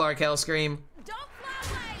Hearthstone, Clark HELLSCREAM. Don't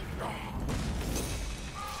fly away.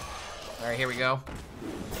 All right, here we go.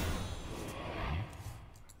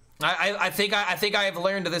 I think I have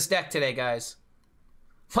learned this deck today, guys.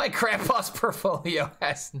 My grandpa's portfolio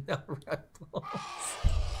has no rebels.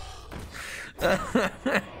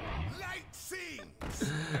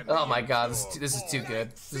 Oh my god, this is too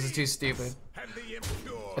good. This is too stupid.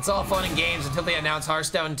 It's all fun and games until they announce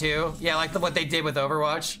Hearthstone 2. Yeah, like what they did with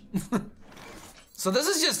Overwatch. So this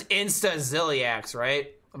is just insta Zilliax,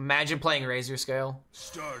 right? Imagine playing Razor Scale.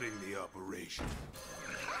 Starting the operation.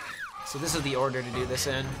 So this is the order to do this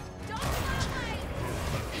in.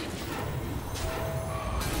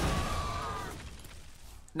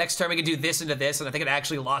 Next turn we can do this into this, and I think it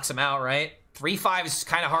actually locks him out, right? 3/5 is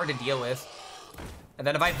kind of hard to deal with. And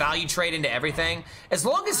then if I value trade into everything, as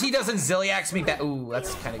long as he doesn't Zilliax me back. Ooh,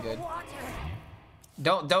 that's kind of good.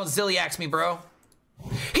 Don't Zilliax me, bro.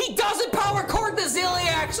 He doesn't power chord the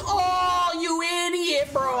Zilliax. Oh, you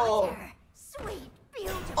idiot, bro. Sweet,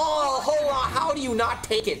 beautiful. Oh, hold on. How do you not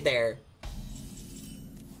take it there?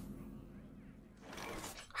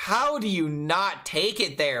 How do you not take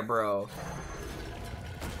it there, bro?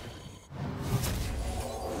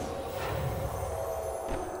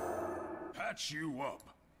 Patch you up.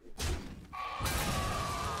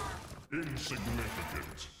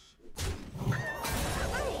 Insignificant.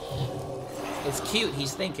 It's cute,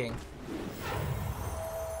 he's thinking.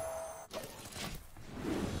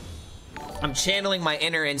 I'm channeling my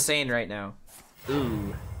inner insane right now.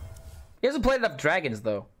 Ooh. He hasn't played enough dragons,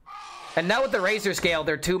 though. And now with the Razor Scale,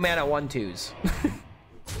 they're 2-mana 1/2s.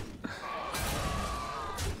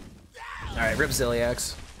 Alright, rip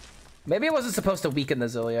Zilliax. Maybe I wasn't supposed to weaken the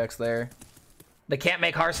Zilliax there. They can't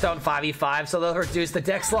make Hearthstone 5v5, so they'll reduce the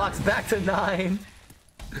deck slots back to 9.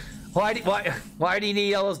 Why do you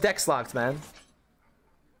need all those deck slots, man?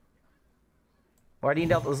 Why do you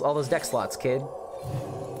need all those deck slots, kid?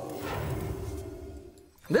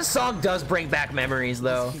 This song does bring back memories,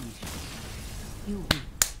 though.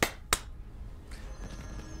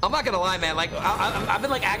 I'm not gonna lie, man. Like, I've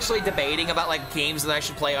been like actually debating about like games that I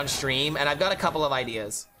should play on stream, and I've got a couple of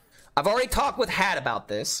ideas. I've already talked with Hat about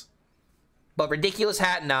this, but Ridiculous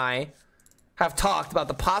Hat and I have talked about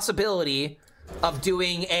the possibility of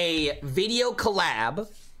doing a video collab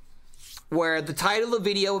where the title of the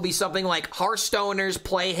video would be something like Hearthstoners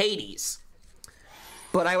Play Hades.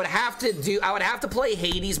 But I would have to play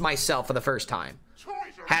Hades myself for the first time.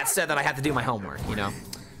 Hat said that I had to do my homework, you know?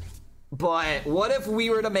 But what if we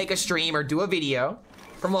were to make a stream or do a video,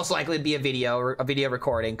 or most likely it'd be a video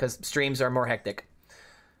recording, because streams are more hectic.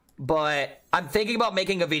 But I'm thinking about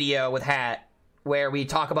making a video with Hat where we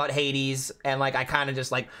talk about Hades, and like I kind of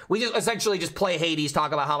just like, we just essentially just play Hades,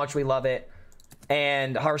 talk about how much we love it,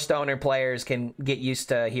 and Hearthstoner players can get used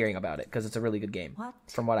to hearing about it, because it's a really good game,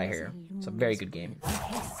 from what I hear. It's a very good game.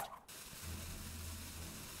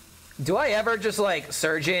 Do I ever just like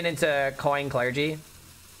surge into coin clergy?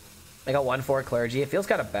 Like a 1/4 clergy? It feels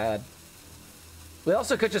kind of bad. We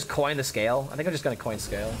also could just coin the scale. I think I'm just gonna coin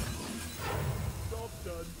scale.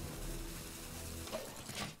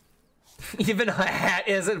 Even Hat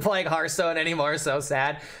isn't playing Hearthstone anymore, so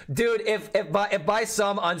sad. Dude, if by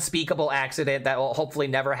some unspeakable accident that will hopefully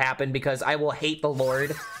never happen, because I will hate the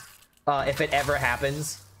Lord if it ever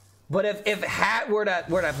happens. But if Hat were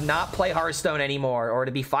to not play Hearthstone anymore, or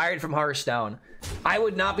to be fired from Hearthstone, I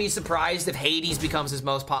would not be surprised if Hades becomes his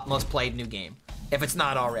most played new game, if it's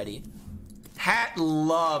not already. Hat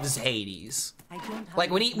loves Hades. Like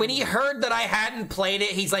when he heard that I hadn't played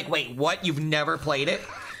it, he's like, "Wait, what? You've never played it?"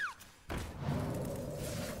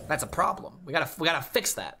 That's a problem. We gotta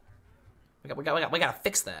fix that. We gotta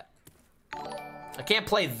fix that. I can't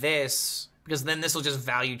play this because then this will just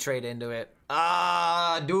value trade into it.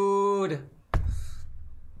 Ah, dude.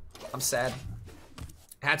 I'm sad.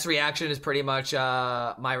 Hat's reaction is pretty much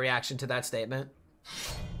my reaction to that statement.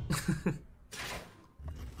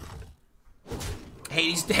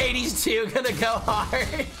 Hades 2 gonna go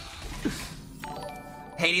hard.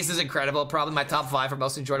 Hades is incredible. Probably my top 5 for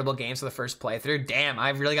most enjoyable games for the first playthrough. Damn,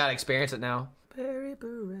 I've really got to experience it now.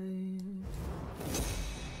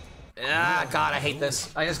 Ah, God, I hate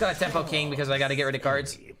this. I just got a Tempo King because I got to get rid of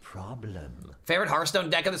cards. Favorite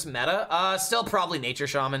Hearthstone deck of this meta? Still probably Nature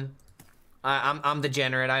Shaman. I'm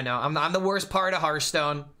degenerate, I know. I'm the worst part of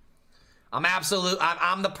Hearthstone.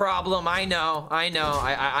 I'm the problem, I know.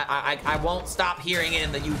 I won't stop hearing it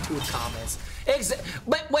in the YouTube comments.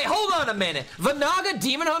 But wait, hold on a minute. The Naga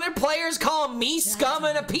Demon Hunter players call me scum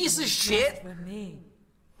and a piece of shit?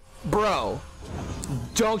 Bro,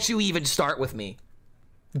 don't you even start with me.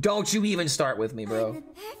 Don't you even start with me, bro. The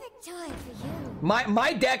perfect time for you.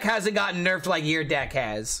 My deck hasn't gotten nerfed like your deck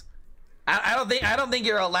has. I don't think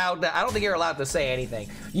you're allowed to say anything.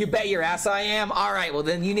 You bet your ass I am. All right, well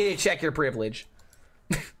then you need to check your privilege.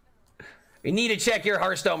 You need to check your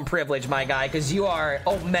Hearthstone privilege, my guy, because you are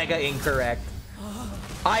omega incorrect.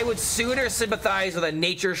 I would sooner sympathize with a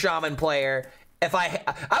Nature Shaman player if I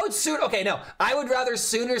would rather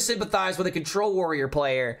sooner sympathize with a Control Warrior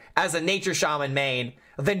player as a Nature Shaman main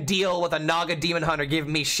than deal with a Naga Demon Hunter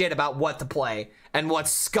giving me shit about what to play and what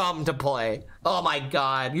scum to play. Oh my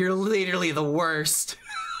God, you're literally the worst.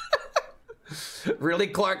 Really,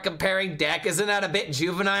 Clark, comparing deck? Isn't that a bit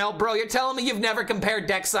juvenile? Bro, you're telling me you've never compared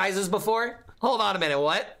deck sizes before? Hold on a minute,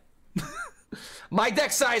 what? My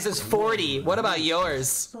deck size is 40. What about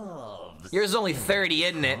yours? Yours is only 30,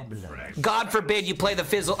 isn't it? God forbid you play the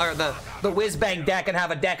Whizbang deck and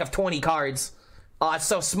have a deck of 20 cards. Oh, it's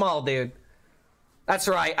so small, dude. That's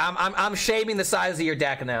right. I'm shaming the size of your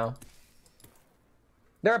deck now.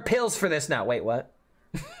 There are pills for this now. Wait, what?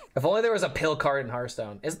 If only there was a pill card in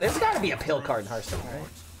Hearthstone. There's got to be a pill card in Hearthstone, right?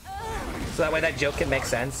 So that way that joke can make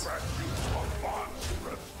sense.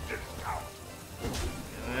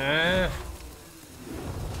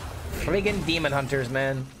 Friggin' Demon Hunters,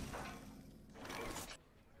 man.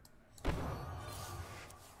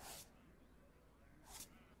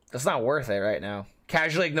 That's not worth it right now.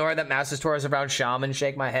 Casually ignore that Master's Tour is around Shaman,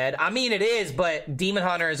 shake my head. I mean, it is, but Demon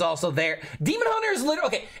Hunter is also there. Demon Hunter is literally,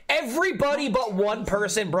 okay, everybody but one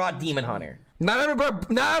person brought Demon Hunter. Not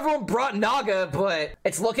everyone brought Naga, but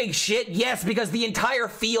it's looking shit. Yes, because the entire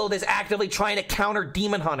field is actively trying to counter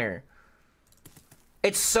Demon Hunter.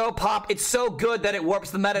 It's so good that it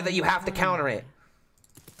warps the meta that you have to counter it.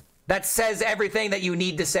 That says everything that you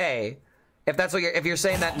need to say. If that's what if you're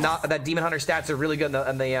saying that that Demon Hunter stats are really good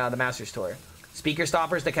in the Masters Tour. Speaker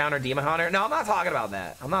stoppers to counter Demon Hunter? No, I'm not talking about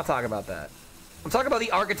that. I'm talking about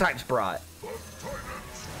the archetypes brought.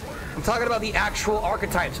 I'm I'm talking about the actual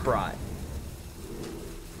archetypes brought.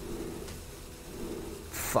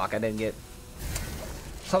 Fuck, I didn't get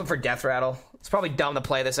something for Death Rattle. It's probably dumb to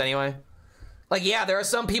play this anyway. Like, yeah, there are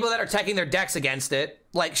some people that are teching their decks against it.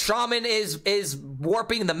 Like, Shaman is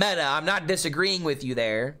warping the meta. I'm not disagreeing with you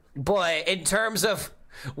there. But in terms of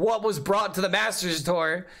what was brought to the Masters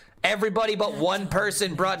Tour, everybody but one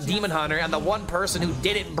person brought Demon Hunter, and the one person who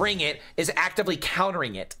didn't bring it is actively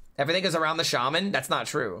countering it. Everything is around the Shaman. That's not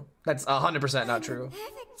true. That's 100% not true.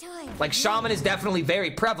 Like, Shaman is definitely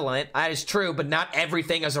very prevalent. That is true, but not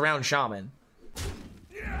everything is around Shaman.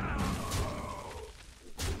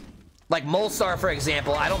 Like Molestar, for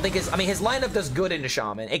example, I don't think his lineup does good into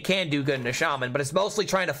Shaman. It can do good into Shaman, but it's mostly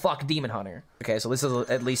trying to fuck Demon Hunter. Okay, so this is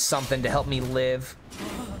at least something to help me live.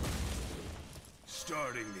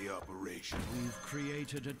 Starting the operation. We've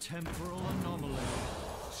created a temporal anomaly.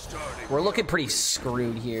 We're looking pretty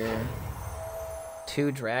screwed here.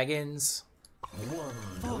 2 dragons.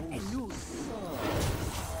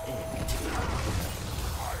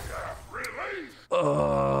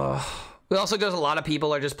 We also there's a lot of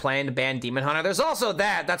people are just playing to ban Demon Hunter. There's also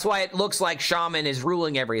that. That's why it looks like Shaman is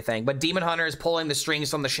ruling everything, but Demon Hunter is pulling the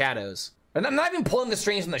strings from the shadows. And I'm not even pulling the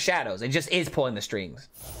strings from the shadows. It just is pulling the strings.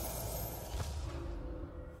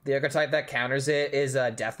 The archetype that counters it is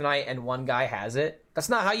Death Knight, and one guy has it. That's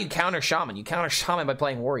not how you counter Shaman. You counter Shaman by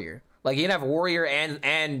playing Warrior. Like, you can have Warrior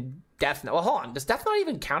and Death Knight. Well, hold on. Does Death Knight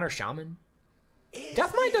even counter Shaman?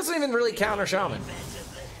 Death Knight doesn't even really counter Shaman.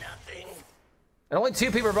 And only 2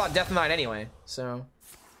 people brought Death Knight anyway, so.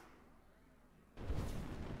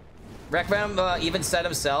 Rekvam even said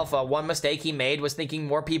himself, one mistake he made was thinking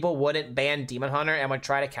more people wouldn't ban Demon Hunter and would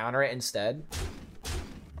try to counter it instead.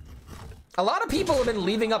 A lot of people have been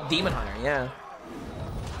leaving up Demon Hunter, yeah.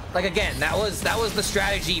 Like, again, that was the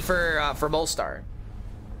strategy for Molestar.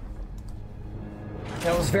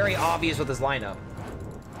 It was very obvious with his lineup.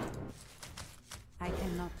 I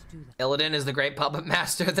cannot do that. Illidan is the great puppet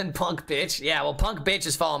master than Punk Bitch. Yeah, well, Punk Bitch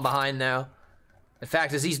is falling behind now. In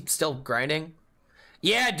fact, is he still grinding?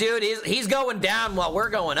 Yeah, dude, he's going down while we're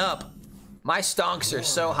going up. My stonks are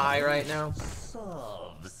so high right now.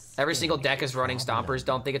 Every single deck is running Stompers.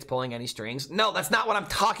 Don't think it's pulling any strings. No, that's not what I'm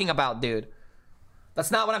talking about, dude.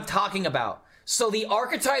 That's not what I'm talking about. So the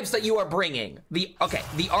archetypes that you are bringing, the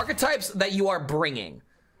archetypes that you are bringing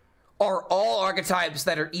are all archetypes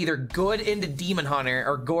that are either good into Demon Hunter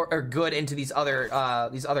or good into these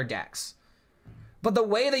other decks. But the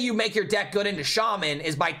way that you make your deck good into Shaman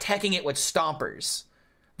is by teching it with Stompers.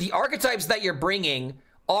 The archetypes that you're bringing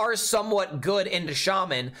are somewhat good into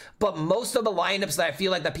Shaman, but most of the lineups that I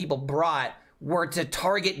feel like that people brought were to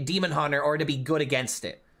target Demon Hunter or to be good against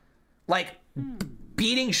it. Like,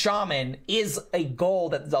 beating Shaman is a goal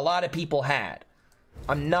that a lot of people had.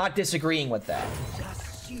 I'm not disagreeing with that.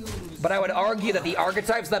 But I would argue that the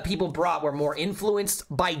archetypes that people brought were more influenced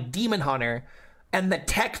by Demon Hunter, and the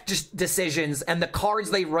tech decisions and the cards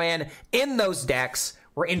they ran in those decks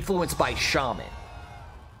were influenced by Shaman.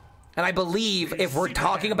 And I believe if we're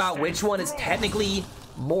talking about which one is technically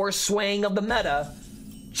more swaying of the meta,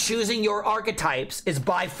 choosing your archetypes is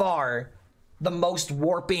by far the most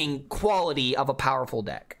warping quality of a powerful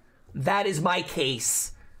deck. That is my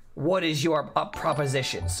case. What is your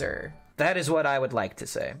proposition, sir? That is what I would like to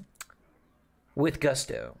say. With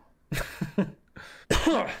gusto.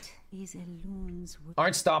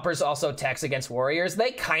 Aren't Stompers also techs against Warriors?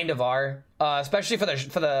 They kind of are. Especially for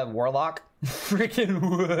the Warlock. Freaking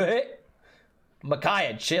what?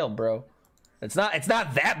 Micaiah, chill, bro. It's not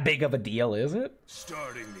that big of a deal, is it?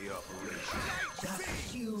 Starting the operation.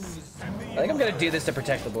 I think I'm gonna do this to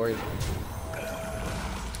protect the board.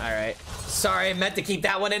 Alright. Sorry, I meant to keep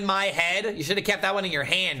that one in my head. You should have kept that one in your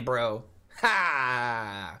hand, bro.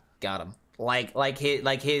 Ha! Got him. Like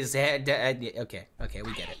his head. Okay,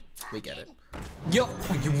 we get it. We get it. Yo,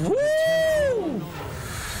 woo!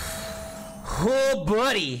 Oh,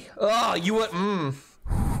 buddy. Oh, you would.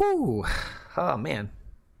 Whew. Oh man.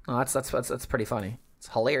 Oh, that's pretty funny. It's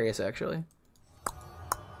hilarious, actually.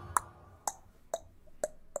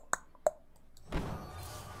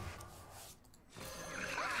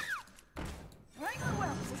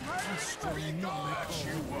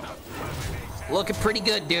 Looking pretty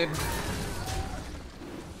good, dude.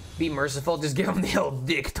 Be merciful, just give him the old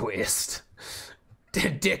dick twist.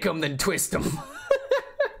 Dick him, then twist him.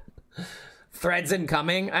 Threads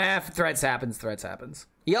incoming. Threads happens.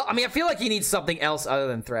 Yeah, I mean, I feel like he needs something else other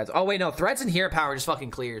than threads. Oh, wait, no. Threads and hero power just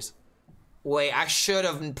fucking clears. Wait, I should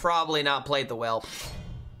have probably not played the whelp.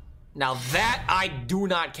 Now that I do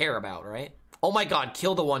not care about, right? Oh my god,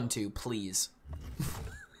 kill the 1/2, please.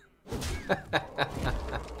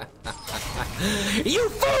 You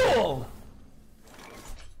fool!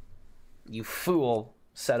 You fool,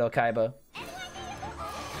 Seto Kaiba.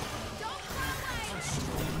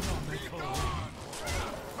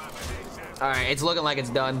 All right, it's looking like it's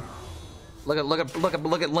done. Look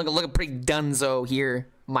at pretty dunzo here.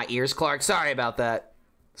 My ears, Clark. Sorry about that.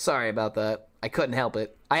 Sorry about that. I couldn't help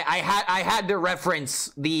it. I had to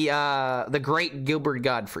reference the great Gilbert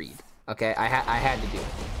Gottfried. Okay, I had to do it.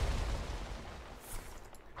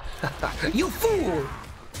 You fool!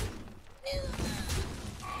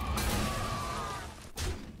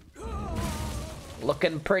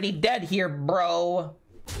 Looking pretty dead here, bro.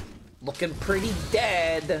 Looking pretty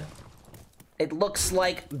dead. It looks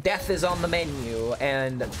like death is on the menu,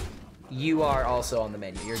 and you are also on the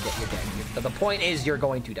menu. You're dead. You're dead. The point is, you're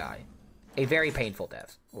going to die. A very painful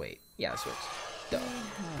death. Wait. Yeah, this works. Duh.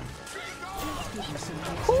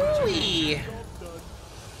 Hooey!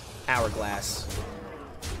 Hourglass.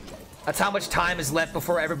 That's how much time is left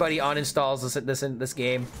before everybody uninstalls this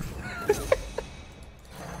game.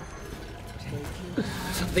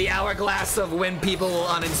 The hourglass of when people will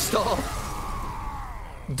uninstall.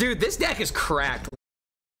 Dude, this deck is cracked.